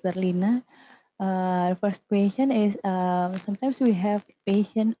to Dr. Lina. First question is, sometimes we have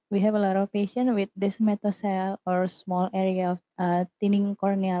a lot of patient with desmetocele or small area of thinning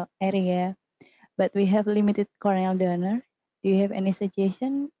corneal area, but we have limited corneal donor. Do you have any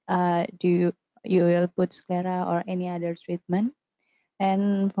suggestion? Do you will put sclera or any other treatment?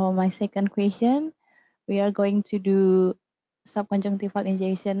 And for my second question, we are going to do subconjunctival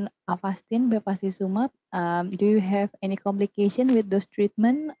injection Avastin, bevacizumab. Do you have any complication with those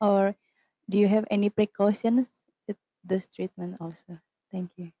treatment, or do you have any precautions with this treatment also?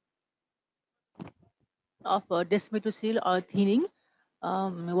 Thank you. Of desmetocele or thinning,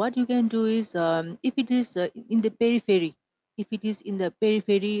 what you can do is, if it is in the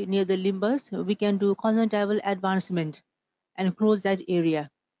periphery, near the limbus, we can do conjunctival advancement and close that area.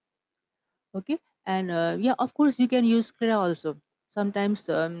 Okay, and yeah, of course you can use sclera also. Sometimes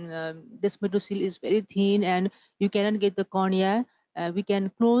desmetocele is very thin and you cannot get the cornea. We can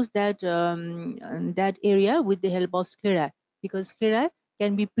close that area with the help of sclera, because sclera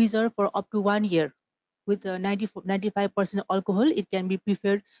can be preserved for up to 1 year. With 95% alcohol, it can be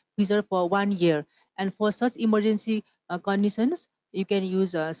preserved for 1 year. And for such emergency conditions, you can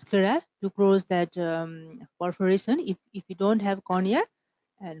use sclera to close that perforation if you don't have cornea.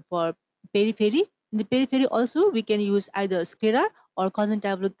 And for periphery, in the periphery also, we can use either sclera or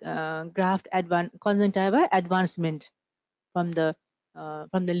conjunctival advancement from the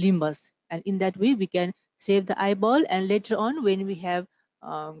from the limbus, and in that way we can save the eyeball. And later on, when we have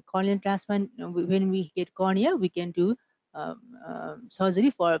corneal transplant, when we get cornea, we can do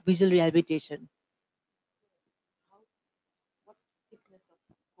surgery for visual rehabilitation. What thickness of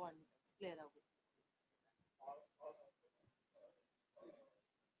sclera?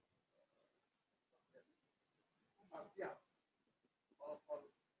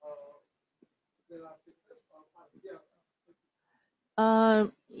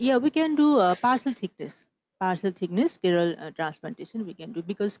 Yeah, we can do partial thickness. Partial thickness scleral transplantation we can do,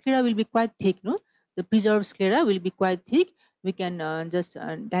 because sclera will be quite thick, no? The preserved sclera will be quite thick. We can just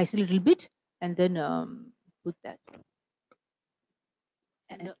dice a little bit and then put that.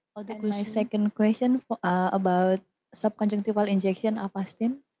 And the other And my question? second question about subconjunctival injection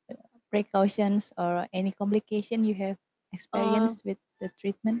Avastin, precautions or any complication you have experienced with the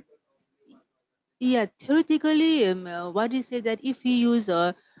treatment? Yeah, theoretically, what is say that if we use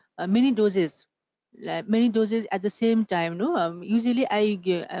many doses, like many doses at the same time, no. Usually,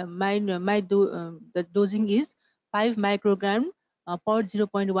 the dosing is 5 microgram per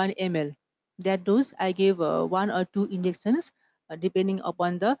 0.1 ml. That dose I gave 1 or 2 injections, depending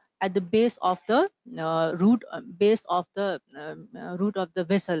upon the at the base of the root of the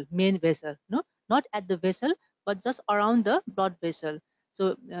vessel, main vessel, no, not at the vessel, but just around the blood vessel.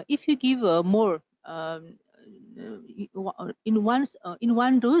 So if you give more in one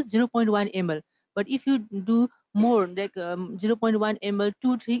dose 0.1 ml, but if you do more like 0.1 ml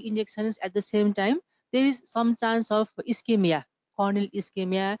 2-3 injections at the same time, there is some chance of ischemia, corneal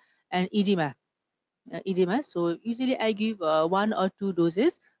ischemia and edema. So usually I give 1 or 2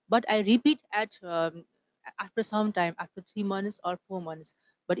 doses, but I repeat at after some time, after 3 months or 4 months.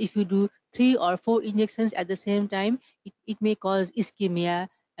 But if you do 3 or 4 injections at the same time, it may cause ischemia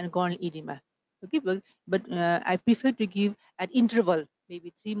and corneal edema. Okay, but I prefer to give at interval,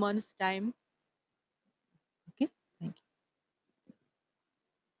 maybe 3 months time. Okay, thank you.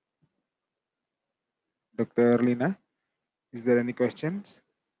 Dr. Lina, is there any questions?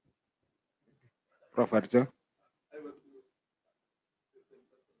 Prof. Harjo?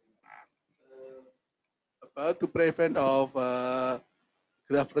 About to prevent of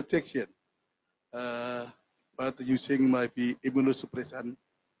graft rejection, but using maybe immunosuppressant.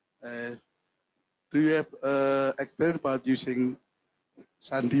 Do you have experience about using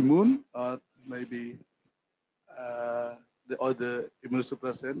Sandy Moon or maybe the other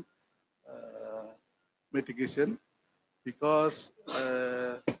immunosuppressant medication? Because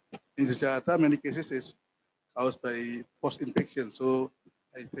in Jakarta, many cases is caused by post-infection. So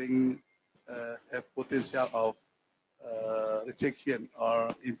I think have potential of rejection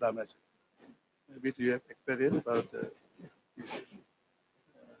or inflammation. Maybe do you have experience about the using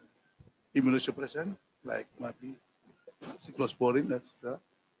immunosuppression like maybe cyclosporin, etc.?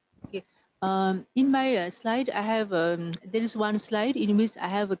 Okay. In my slide, I have there is one slide in which I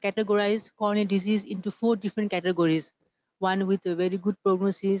have categorized corneal disease into 4 different categories. One with a very good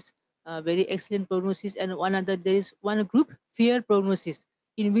prognosis, very excellent prognosis, and one other. There is one group fair prognosis,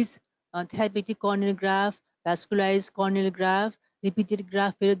 in which therapeutic corneal graft, vascularized corneal graft, repeated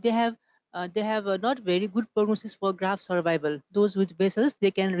graft failure. They have not very good prognosis for graft survival. Those with vessels,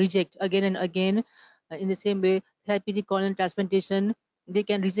 they can reject again and again. In the same way, therapeutic corneal transplantation, they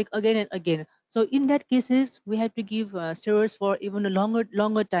can reject again and again. So in that cases, we have to give steroids for even a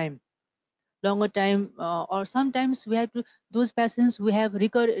longer time, or sometimes we have to, those patients we have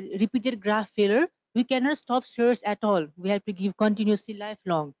repeated graft failure, we cannot stop steroids at all. We have to give continuously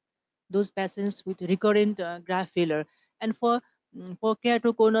lifelong. Those patients with recurrent graft failure, and for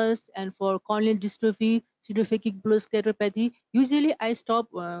keratoconus and for corneal dystrophy, pseudophakic blue scleropathy, usually I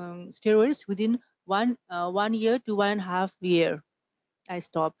stop steroids within 1 year to 1.5 year. I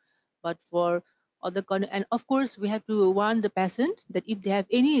stop. But for other and of course we have to warn the patient that if they have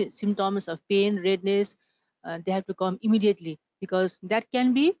any symptoms of pain, redness, they have to come immediately, because that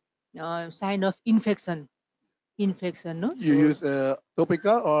can be sign of infection. No. You use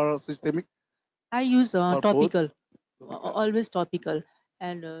topical or systemic? I use or topical. Topical. Always topical.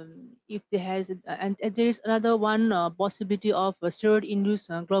 And if there has and there is another one possibility of steroid-induced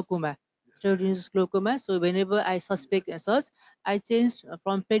glaucoma. Steroid-induced glaucoma. So whenever I suspect such, I change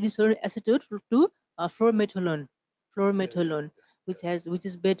from prednisone acetate to fluorometholone. Which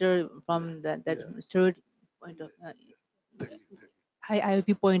is better from that steroid point of high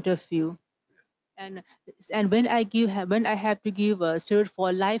IOP point of view. And when I have to give steroid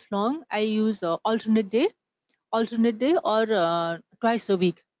for lifelong, I use alternate day or twice a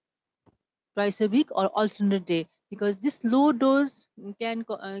week or alternate day, because this low dose can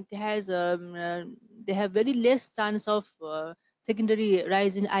they have very less chance of secondary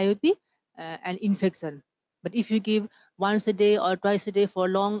rise in IOP and infection. But if you give once a day or twice a day for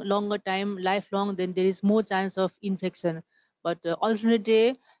longer time, lifelong, then there is more chance of infection. But alternate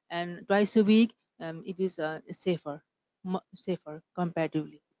day and twice a week, it is safer, safer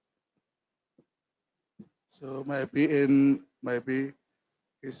comparatively. So maybe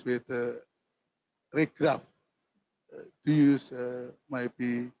is with regraph to use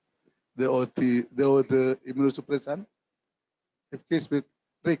maybe the immunosuppressant. If case with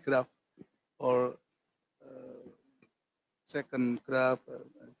regraph or second graph,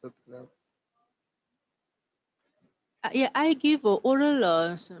 third graph. Yeah, I give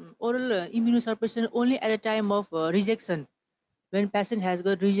oral immunosuppression only at a time of rejection. When patient has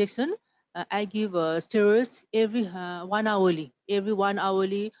got rejection, I give steroids every 1 hourly,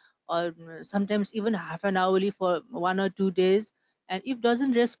 or sometimes even half an hourly for 1 or 2 days. And if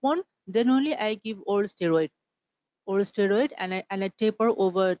doesn't respond, then only I give oral steroid, and I taper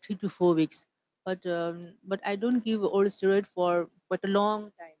over 3 to 4 weeks. But I don't give oral steroid for quite a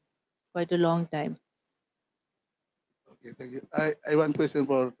long time. Okay, thank you. I one question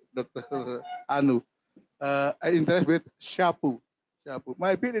for Dr. Anu. I interest with shampoo.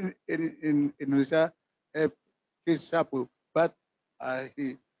 Maybe in Indonesia have this shampoo, but I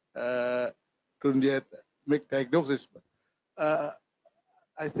don't yet make diagnosis.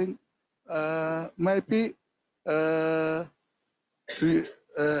 I think maybe to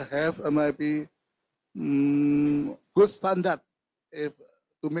have maybe good standard if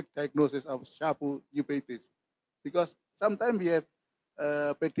to make diagnosis of shampoo uveitis, because sometimes we have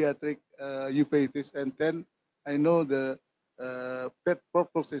pediatric uveitis, and then I know the bad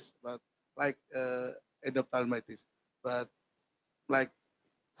prognosis, but like endophthalmitis, but like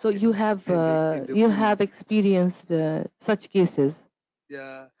So you have experienced such cases.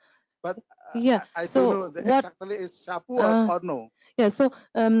 yeah, but Yeah. I So don't know the what? exactly is shampoo or no. Yeah. So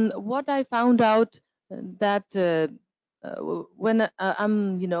what I found out that when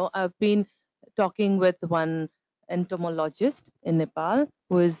I've been talking with one entomologist in Nepal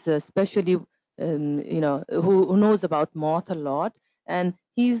who is especially who knows about moth a lot, and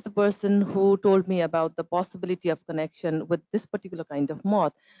he's the person who told me about the possibility of connection with this particular kind of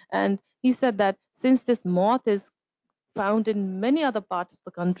moth. And he said that since this moth is found in many other parts of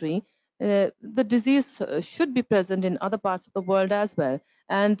the country, the disease should be present in other parts of the world as well.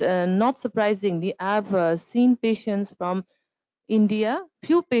 And not surprisingly, I've seen patients from India,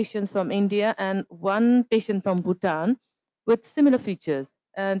 few patients from India, and one patient from Bhutan with similar features.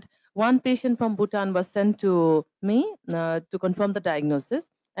 And one patient from Bhutan was sent to me to confirm the diagnosis,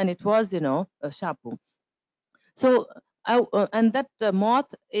 and it was, a shampoo. So, and that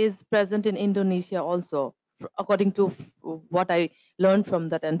moth is present in Indonesia also, according to what I learned from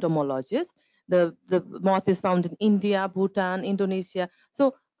that entomologist. The moth is found in India, Bhutan, Indonesia.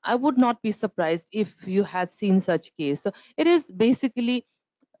 So I would not be surprised if you had seen such case. So it is basically,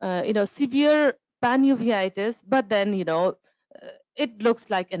 severe panuveitis, but then it looks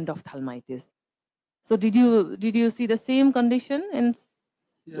like endophthalmitis. So did you see the same condition in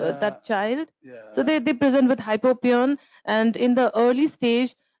that child? Yeah. So they present with hypopion, and in the early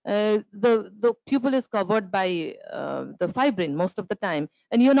stage, the pupil is covered by the fibrin most of the time,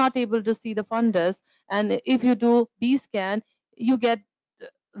 and you're not able to see the fundus. And if you do B scan, you get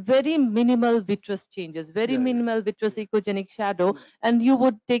very minimal vitreous changes, very minimal vitreous echogenic shadow, and you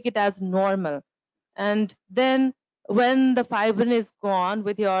would take it as normal. And then when the fibrin is gone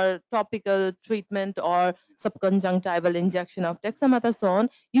with your topical treatment or subconjunctival injection of dexamethasone,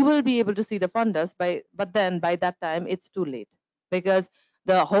 you will be able to see the fundus, but then by that time it's too late, because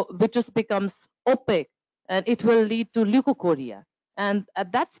the vitreous becomes opaque and it will lead to leukocoria. And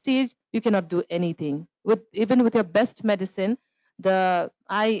at that stage, you cannot do anything. Even with your best medicine, the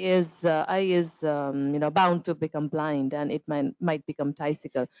eye is bound to become blind, and it might become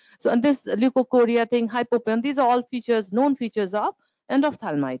ptysical. So, and this leukocoria thing, hypopion, these are all known features of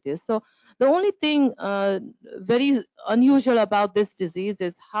endophthalmitis. So the only thing very unusual about this disease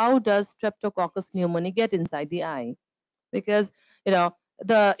is how does Streptococcus pneumoniae get inside the eye? Because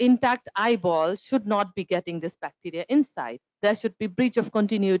the intact eyeball should not be getting this bacteria inside. There should be breach of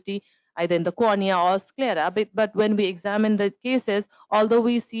continuity either in the cornea or sclera. But when we examine the cases, although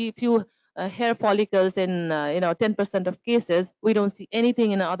we see few hair follicles in 10% of cases, we don't see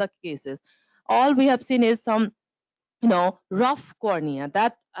anything in other cases. All we have seen is some rough cornea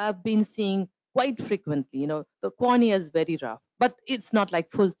that I've been seeing quite frequently. The cornea is very rough, but it's not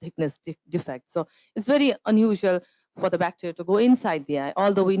like full thickness defect. So it's very unusual for the bacteria to go inside the eye,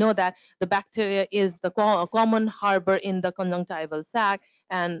 although we know that the bacteria is the common harbor in the conjunctival sac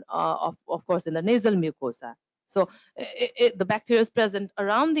and of course in the nasal mucosa. So the bacteria is present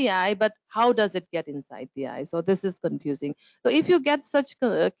around the eye, but how does it get inside the eye? So this is confusing. So if you get such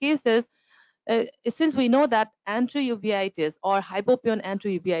cases, since we know that anti-uveitis or hypopion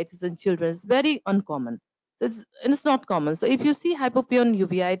anti-uveitis in children is very uncommon, so it's not common. So if you see hypopion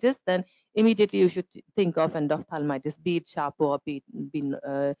uveitis, then immediately you should think of endophthalmitis, be it Charcot or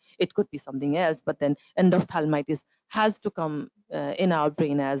it could be something else, but then endophthalmitis has to come in our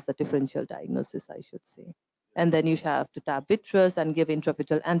brain as the differential diagnosis, I should say. And then you have to tap vitreous and give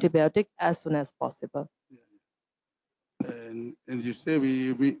intravitreal antibiotic as soon as possible. And you say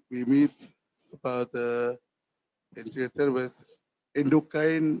we meet about the initiator was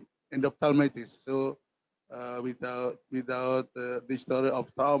endocrine endophthalmitis. So without the history of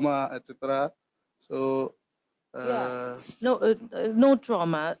trauma, etc. So no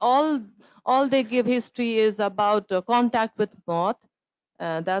trauma. All they give history is about contact with moth.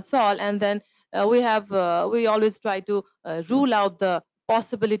 That's all. And then we always try to rule out the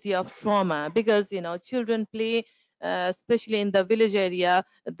possibility of trauma, because children play, especially in the village area.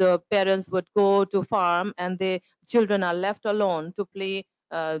 The parents would go to farm and the children are left alone to play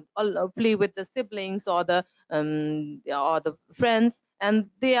with the siblings or the friends, and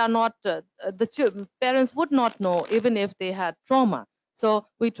they are not parents would not know even if they had trauma. So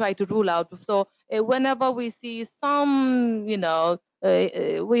we try to rule out. So whenever we see some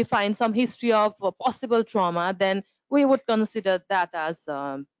we find some history of possible trauma, then we would consider that as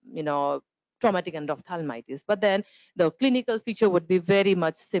traumatic endophthalmitis. But then the clinical feature would be very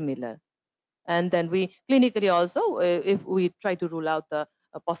much similar. And then we clinically also, if we try to rule out the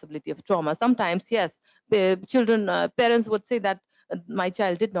possibility of trauma, sometimes yes, children parents would say that my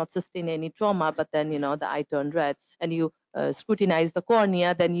child did not sustain any trauma, but then the eye turned red, and you scrutinize the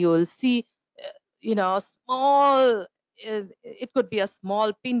cornea, then you will see small, it could be a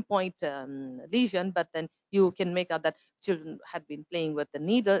small pinpoint lesion, but then you can make out that children had been playing with the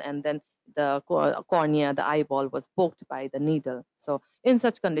needle, and then the cornea, the eyeball was poked by the needle. So in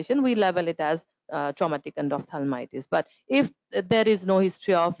such condition, we level it as traumatic endophthalmitis. But if there is no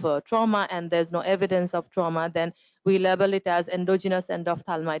history of trauma and there's no evidence of trauma, then we label it as endogenous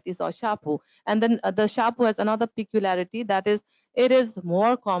endophthalmitis or Charcot. And then the Charcot has another peculiarity, that is, it is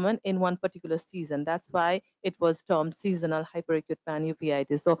more common in one particular season. That's why it was termed seasonal hyperacute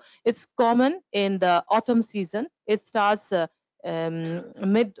panuveitis. So it's common in the autumn season. It starts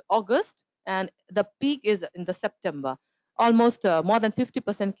mid-August, and the peak is in the September. Almost more than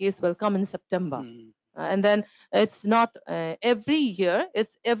 50% case will come in September. And then it's not every year,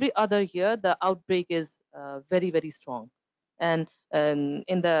 it's every other year the outbreak is very, very strong. And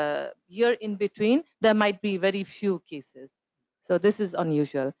in the year in between, there might be very few cases. So this is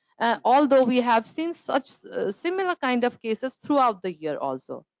unusual. Although we have seen such similar kind of cases throughout the year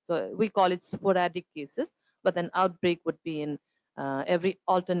also. So we call it sporadic cases, but an outbreak would be in every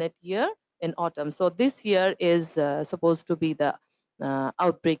alternate year in autumn. So this year is supposed to be the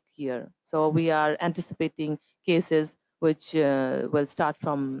outbreak year. So we are anticipating cases which will start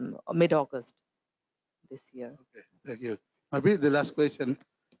from mid-August this year. Okay, thank you. Maybe the last question.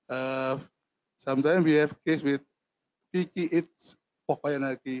 Sometimes we have case with picky eats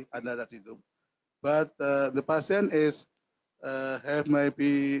pocoyanarchy under syndrome, but the patient is have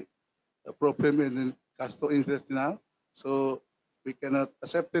maybe a problem in gastrointestinal, so we cannot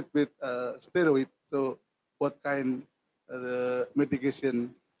accept it with steroid. So what kind of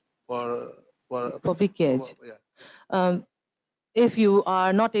medication for PKH? Yeah. If you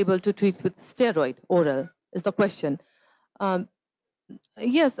are not able to treat with steroid oral, is the question.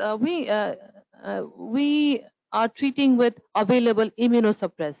 Yes, we are treating with available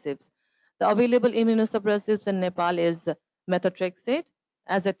immunosuppressives. The available immunosuppressives in Nepal is methotrexate,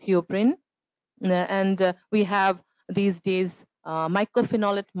 azathioprine, and we have these days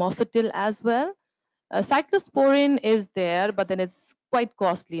mycophenolate mofetil as well. Cyclosporin is there, but then it's quite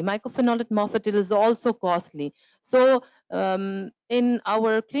costly. Mycophenolate mofetil is also costly. So in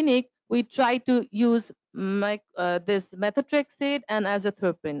our clinic, we try to use this methotrexate and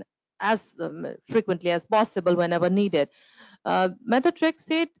azathioprine as frequently as possible whenever needed.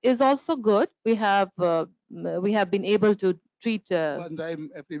 Methotrexate is also good. We have been able to treat 1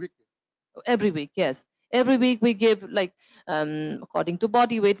 time every week. Every week, yes. Every week we give, like, according to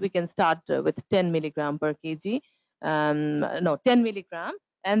body weight, we can start with 10 milligram per kg. No, 10 milligram.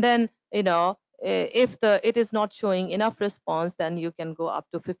 And then, if it is not showing enough response, then you can go up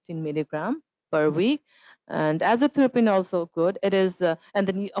to 15 milligram per week. And azathioprine also good. It is, and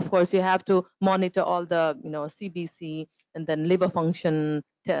then of course you have to monitor all the, CBC, and then liver function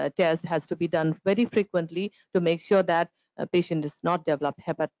test has to be done very frequently to make sure that a patient does not develop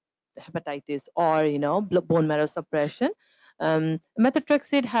hepatitis or bone marrow suppression.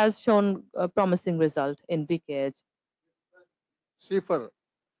 Methotrexate has shown a promising result in BKH. Safer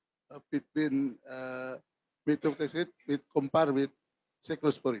between methotrexate with compare with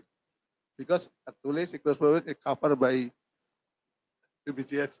cyclosporine, because actually cyclosporine is covered by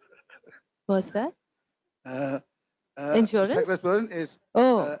BPJS. What's that? Insurance? Cyclosporine is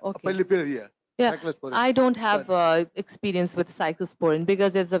Okay. available here. Yeah, Cyclosporine. I don't have experience with cyclosporine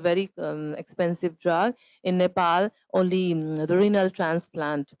because it's a very expensive drug. In Nepal, only the renal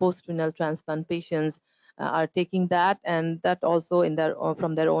transplant, post-renal transplant patients are taking that, and that also in their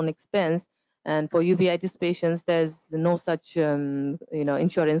from their own expense. And for uveitis patients, there's no such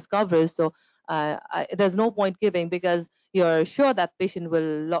insurance coverage. So there's no point giving, because you're sure that patient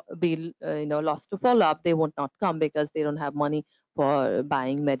will be lost to follow-up. They won't not come because they don't have money for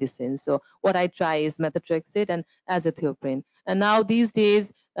buying medicine. So what I try is methotrexate and azathioprine. And now these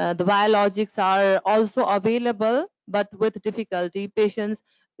days, the biologics are also available, but with difficulty. Patients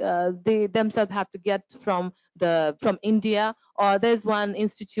they themselves have to get from India, or there's one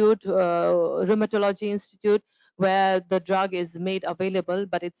institute, rheumatology institute, where the drug is made available,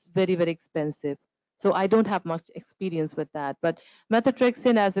 but it's very, very expensive. So I don't have much experience with that. But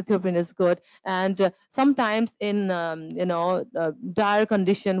methotrexate, azathioprine is good. And sometimes in dire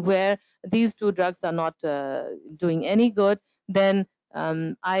condition where these two drugs are not doing any good, then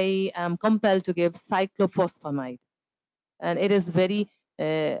I am compelled to give cyclophosphamide, and it is very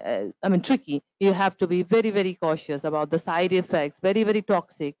tricky. You have to be very, very cautious about the side effects. Very, very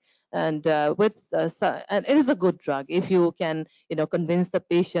toxic. And and it is a good drug if you can convince the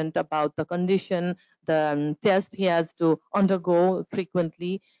patient about the condition, the test he has to undergo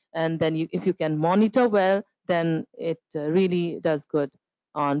frequently, and then if you can monitor well, then it really does good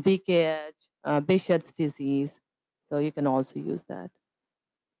on BKH, Behçet's disease. So you can also use that.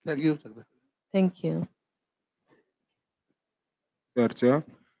 Thank you. Thank you. Dorjo,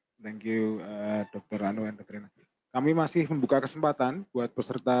 thank you Dr. Anu dan Dr. Rina. Kami masih membuka kesempatan buat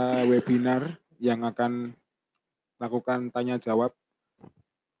peserta webinar yang akan lakukan tanya jawab.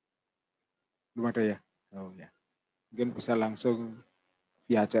 Belum ada ya? Oh ya. Mungkin bisa langsung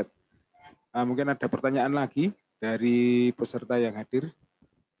via chat. Mungkin ada pertanyaan lagi dari peserta yang hadir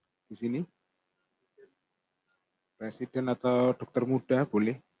di sini. Presiden atau dokter muda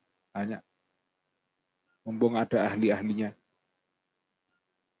boleh tanya. Mumpung ada ahli-ahlinya.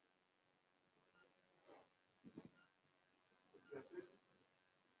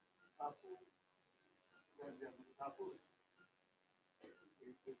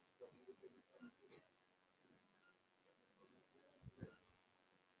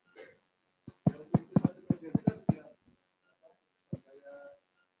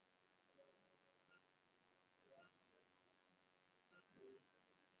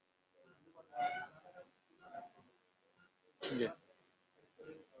 Yeah.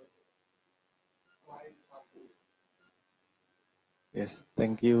 Yes,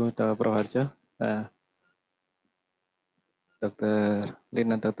 thank you, Dr. Proharjo, Dr.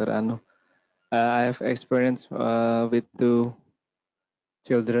 Lina, Dr. Anu. I have experience with two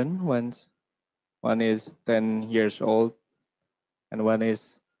children. One is 10 years old and one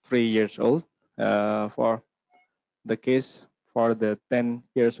is 3 years old. For the case for the 10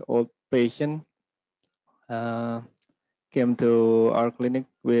 years old patient, came to our clinic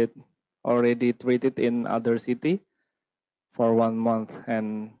with already treated in other city for 1 month,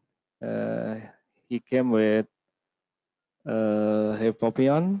 and he came with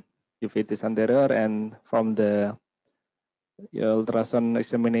hypopion, uveitis anterior, and from the ultrasound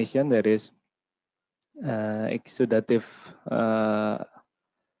examination there is exudative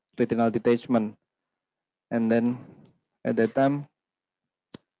retinal detachment. And then at that time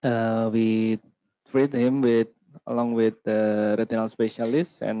we treat him along with the retinal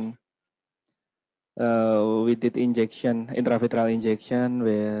specialist, and we did intravitreal injection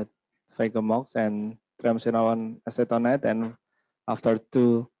with Vigamox and triamcinolone acetonide, and after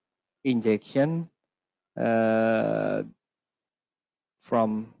 2 injection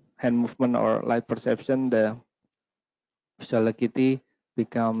from hand movement or light perception, the visual acuity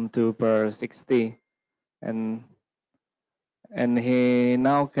become 2/60, and he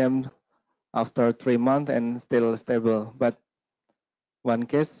now came after 3 months and still stable. But one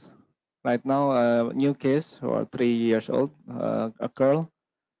case right now, a new case for 3 years old, a girl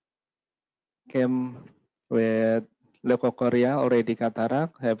came with leukocoria, already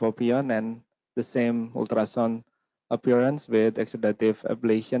cataract, hypopion, and the same ultrasound appearance with exudative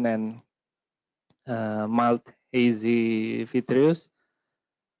ablation and mild hazy vitreous.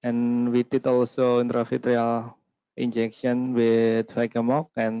 And we did also intravitreal injection with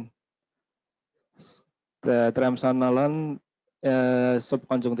Vigamox, and the triamcinolone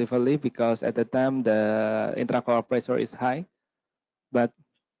subconjunctivally because at the time the intraocular pressure is high, but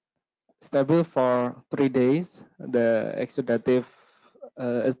stable for 3 days. The exudative,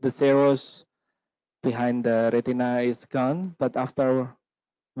 the zeros behind the retina is gone, but after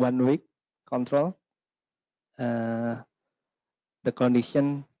 1 week control, the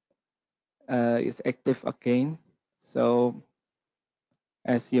condition is active again. So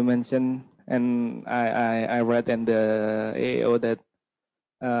as you mentioned, and I read in the AAO that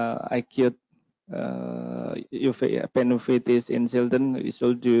acute uveitis in children, we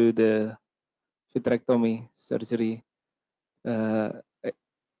should do the vitrectomy surgery.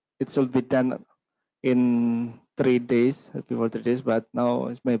 It should be done in 3 days, before 3 days, but now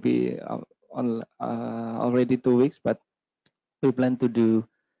it's maybe already 2 weeks, but we plan to do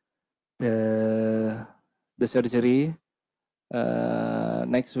the surgery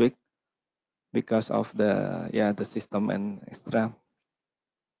next week because of the system and extra.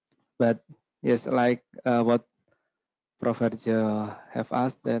 But yes, like what Prof. Harjo have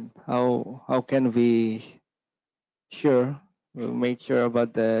asked, that how can we make sure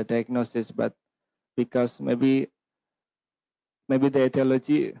about the diagnosis, but because maybe the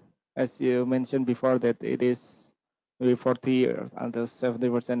etiology, as you mentioned before, that it is maybe 40 or until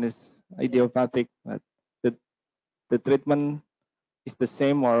 70% is idiopathic, but the treatment is the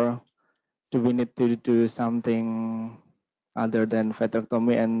same, or do we need to do something other than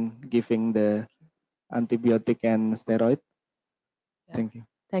vitrectomy and giving the antibiotic and steroid? Yeah. Thank you.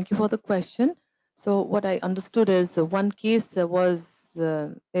 Thank you for the question. So what I understood is one case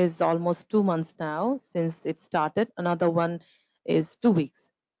is almost 2 months now since it started. Another one is 2 weeks,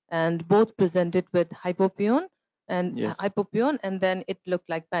 and both presented with hypopyon, and Yes. then it looked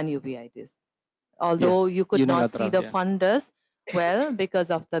like panuveitis. Although Yes, you could not see unilateral, the yeah. fundus well because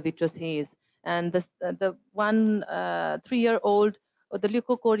of the vitreous haze. And the one 3-year-old, the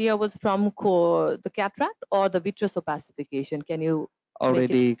leukocoria was from the cataract or the vitreous opacification. Can you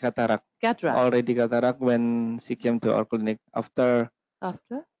Already cataract. cataract? Already cataract when she came to our clinic after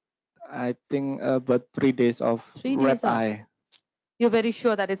I think about 3 days of 3 red days off. eye. You're very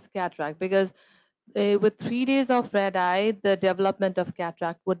sure that it's cataract because with 3 days of red eye, the development of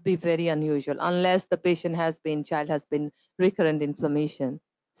cataract would be very unusual unless the child has been recurrent inflammation.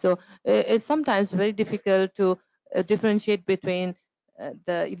 So it's sometimes very difficult to differentiate between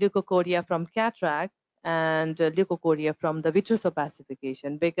the leukocoria from cataract and leukocoria from the vitreous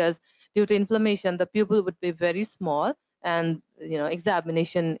opacification, because due to inflammation, the pupil would be very small and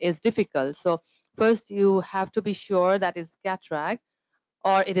examination is difficult. So first you have to be sure that it's cataract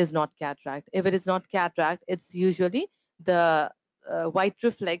or it is not cataract. If it is not cataract, it's usually the white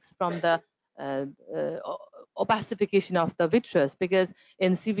reflex from the opacification of the vitreous, because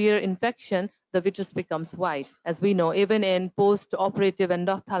in severe infection, the vitreous becomes white. As we know, even in post-operative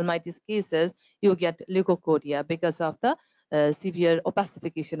endophthalmitis cases, you get leukocoria because of the severe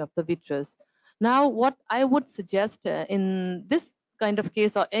opacification of the vitreous. Now, what I would suggest in this kind of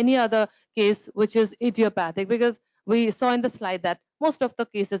case or any other case which is idiopathic, because we saw in the slide that most of the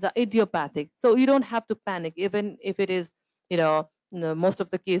cases are idiopathic. So you don't have to panic, even if it is, most of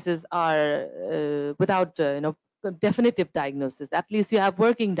the cases are without, definitive diagnosis. At least you have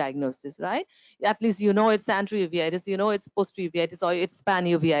working diagnosis, right? At least you know it's anterior uveitis, you know it's posterior uveitis, or it's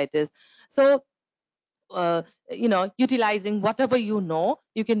panuveitis. So utilizing whatever you know,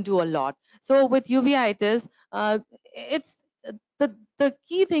 you can do a lot. So with uveitis, it's the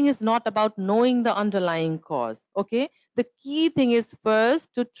key thing is not about knowing the underlying cause. Okay, the key thing is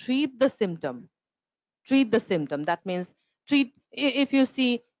first to treat the symptom. Treat the symptom. That means if you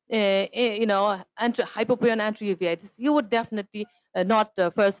see hypopyon anterior uveitis, you would definitely not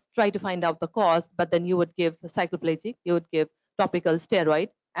first try to find out the cause, but then you would give cycloplegic, you would give topical steroid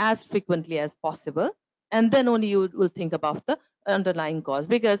as frequently as possible, and then only you will think about the underlying cause.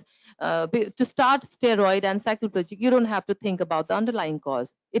 Because to start steroid and cycloplegic, you don't have to think about the underlying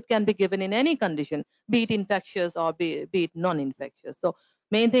cause. It can be given in any condition, be it infectious or be it non-infectious. So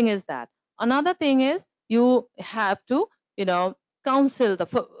main thing is that. Another thing is you have to counsel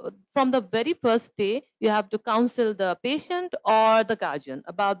from the very first day. You have to counsel the patient or the guardian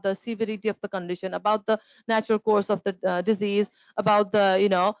about the severity of the condition, about the natural course of the disease, about the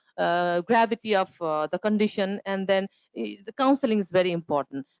gravity of the condition. And then the counseling is very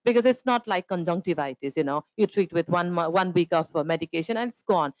important, because it's not like conjunctivitis. You treat with 1 week of medication and it's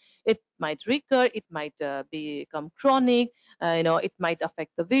gone. It might recur, it might become chronic, it might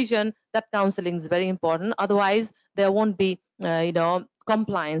affect the vision. That counseling is very important. Otherwise there won't be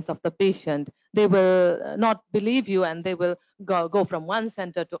compliance of the patient. they will not believe you, and they will go from one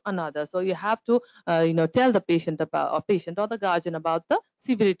center to another. So you have to tell the patient or the guardian about the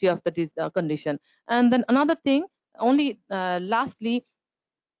severity of the condition. And then another thing, only lastly,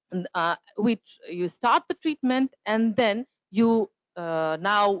 you start the treatment, and then you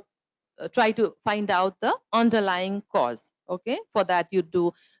now try to find out the underlying cause. Okay, for that you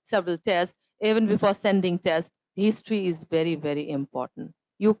do several tests. Even before sending tests, history is very, very important.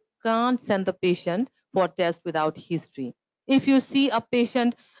 You can't send the patient for test without history. If you see a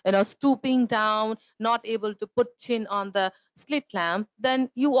patient stooping down, not able to put chin on the slit lamp, then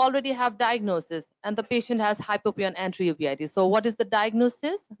you already have diagnosis, and the patient has hypopyon anterior-uveitis. So what is the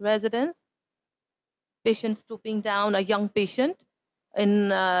diagnosis, residents? Patient stooping down, a young patient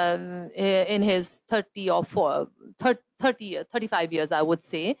in his 35 years, I would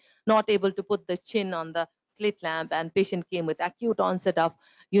say, not able to put the chin on the slit lamp, and patient came with acute onset of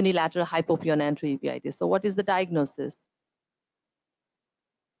unilateral hypopyon anterior-uveitis. So what is the diagnosis?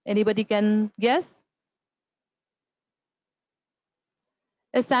 Anybody can guess?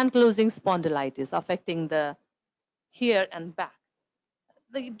 A ankylosing spondylitis affecting the here and back.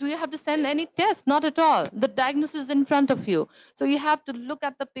 Do you have to send any test? Not at all. The diagnosis is in front of you. So you have to look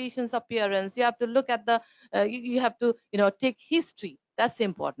at the patient's appearance. You have to look at the, you have to, take history. That's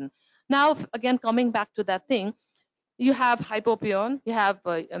important. Now, again, coming back to that thing, you have hypopyon, you have,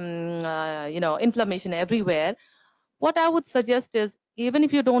 inflammation everywhere. What I would suggest is, even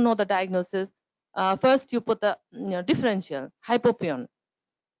if you don't know the diagnosis, first you put the differential, hypopyon,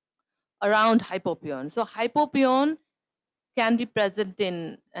 around hypopyon. So hypopyon can be present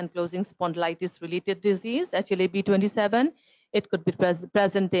in ankylosing spondylitis related disease, HLA-B27. It could be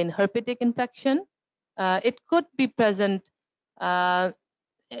present in herpetic infection. It could be present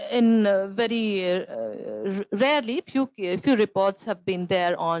in very rarely, few reports have been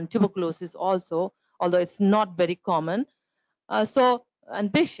there on tuberculosis also, although it's not very common. And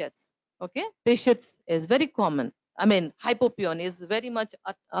Behçet's, okay? Behçet's is very common. I mean, hypopyon is very much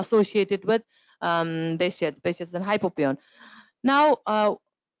associated with Behçet's and hypopyon. Now,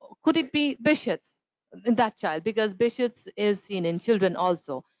 could it be Behçet's in that child? Because Behçet's is seen in children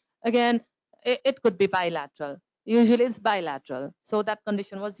also. Again, it could be bilateral. Usually it's bilateral. So that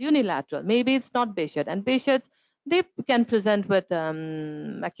condition was unilateral. Maybe it's not Behçet. And Behçet's, they can present with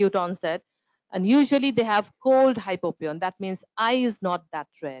acute onset. And usually they have cold hypopyon. That means eye is not that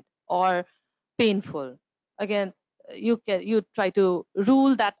red or painful. Again, you try to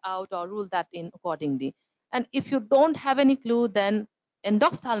rule that out or rule that in accordingly. And if you don't have any clue, then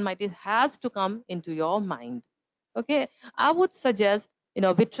endophthalmitis has to come into your mind. Okay, I would suggest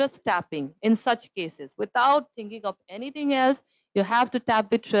vitreous tapping in such cases. Without thinking of anything else, you have to tap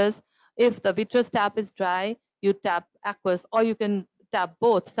vitreous. If the vitreous tap is dry, you tap aqueous, or you can tap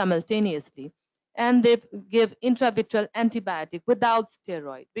both simultaneously. And they give intravitreal antibiotic without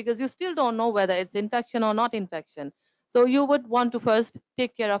steroid, because you still don't know whether it's infection or not infection. So you would want to first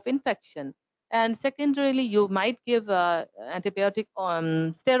take care of infection. And secondarily, you might give antibiotic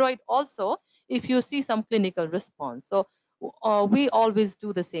steroid also if you see some clinical response. So we always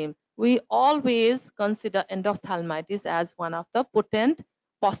do the same. We always consider endophthalmitis as one of the potent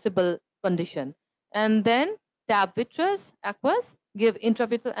possible condition. And then tap vitreous, aqueous, give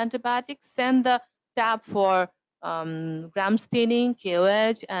intravitreal antibiotics, send the tab for gram staining,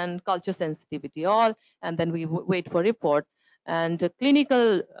 KOH, and culture sensitivity all, and then we wait for report. And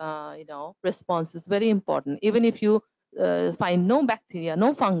clinical, response is very important. Even if you find no bacteria,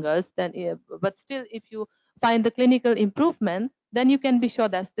 no fungus, then but still, if you find the clinical improvement, then you can be sure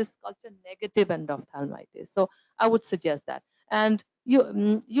that's this culture negative endophthalmitis. So I would suggest that. And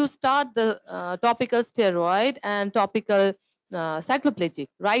you start the topical steroid and topical cycloplegic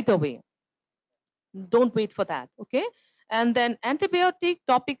right away. Don't wait for that, okay? And then antibiotic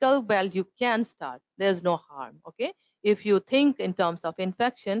topical, well, you can start. There's no harm, okay? If you think in terms of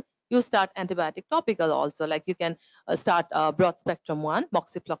infection, you start antibiotic topical also. Like you can start broad spectrum one,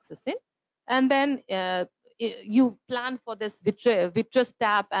 moxifloxacin, and then you plan for this vitreous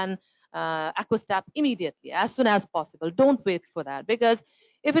tap and aqueous tap immediately, as soon as possible. Don't wait for that, because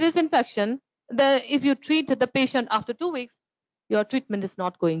if it is infection, if you treat the patient after 2 weeks, your treatment is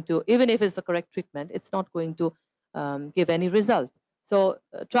not going to, even if it's the correct treatment, it's not going to give any result. So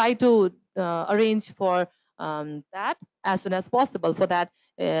try to arrange for that as soon as possible. For that,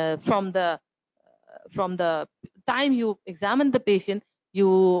 from the time you examine the patient,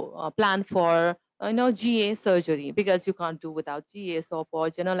 you plan for GA surgery, because you can't do without GA. So for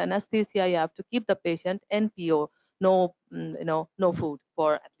general anesthesia, you have to keep the patient NPO, no food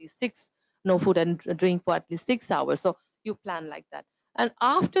for at least no food and drink for at least 6 hours. So you plan like that. And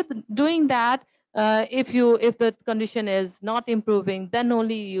after doing that, if the condition is not improving, then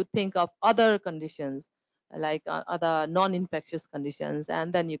only you think of other conditions like other non-infectious conditions,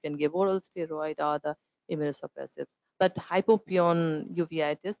 and then you can give oral steroid or the immunosuppressives. But hypopion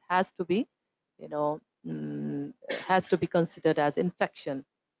uveitis has to be, has to be considered as infection.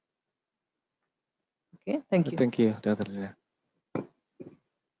 Okay, thank you. Thank you, Dr. Lina.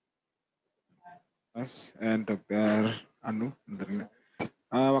 Mas and Dr. Anu,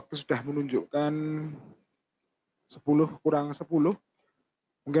 waktu sudah menunjukkan 10 kurang 10.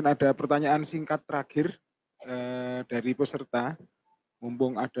 Mungkin ada pertanyaan singkat terakhir dari peserta,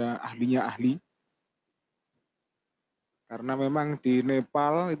 mumpung ada ahlinya ahli. Karena memang di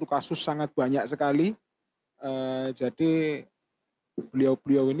Nepal itu kasus sangat banyak sekali, jadi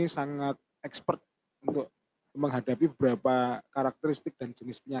beliau-beliau ini sangat expert untuk menghadapi beberapa karakteristik dan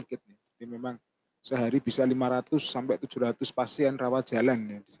jenis penyakit. Jadi memang sehari bisa 500 sampai 700 pasien rawat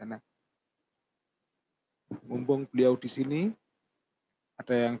jalan ya di sana. Mumpung beliau di sini,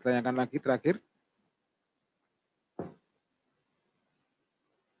 ada yang tanyakan lagi terakhir?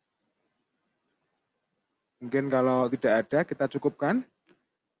 Mungkin kalau tidak ada, kita cukupkan.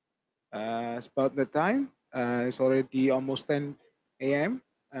 It's about the time. It's already almost 10 a.m.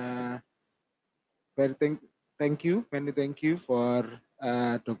 Very thank you, many thank you for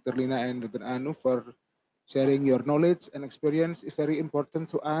Dr. Lina and Dr. Anu for sharing your knowledge and experience. Is very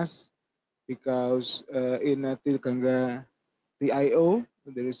important to us because in Tilganga TIO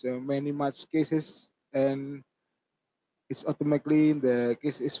there is many much cases, and it's automatically the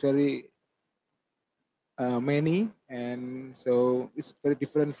case is very many, and so it's very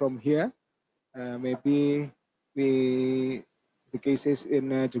different from here. Maybe the cases in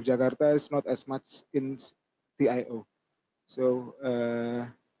Yogyakarta is not as much in TIO. So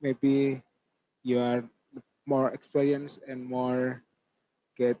maybe you are more experienced and more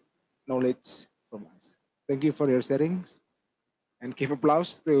get knowledge from us. Thank you for your sharings, and give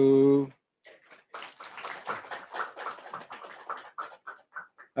applause to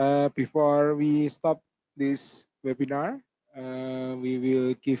before we stop this webinar, we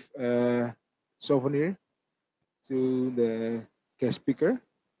will give a souvenir to the guest speaker.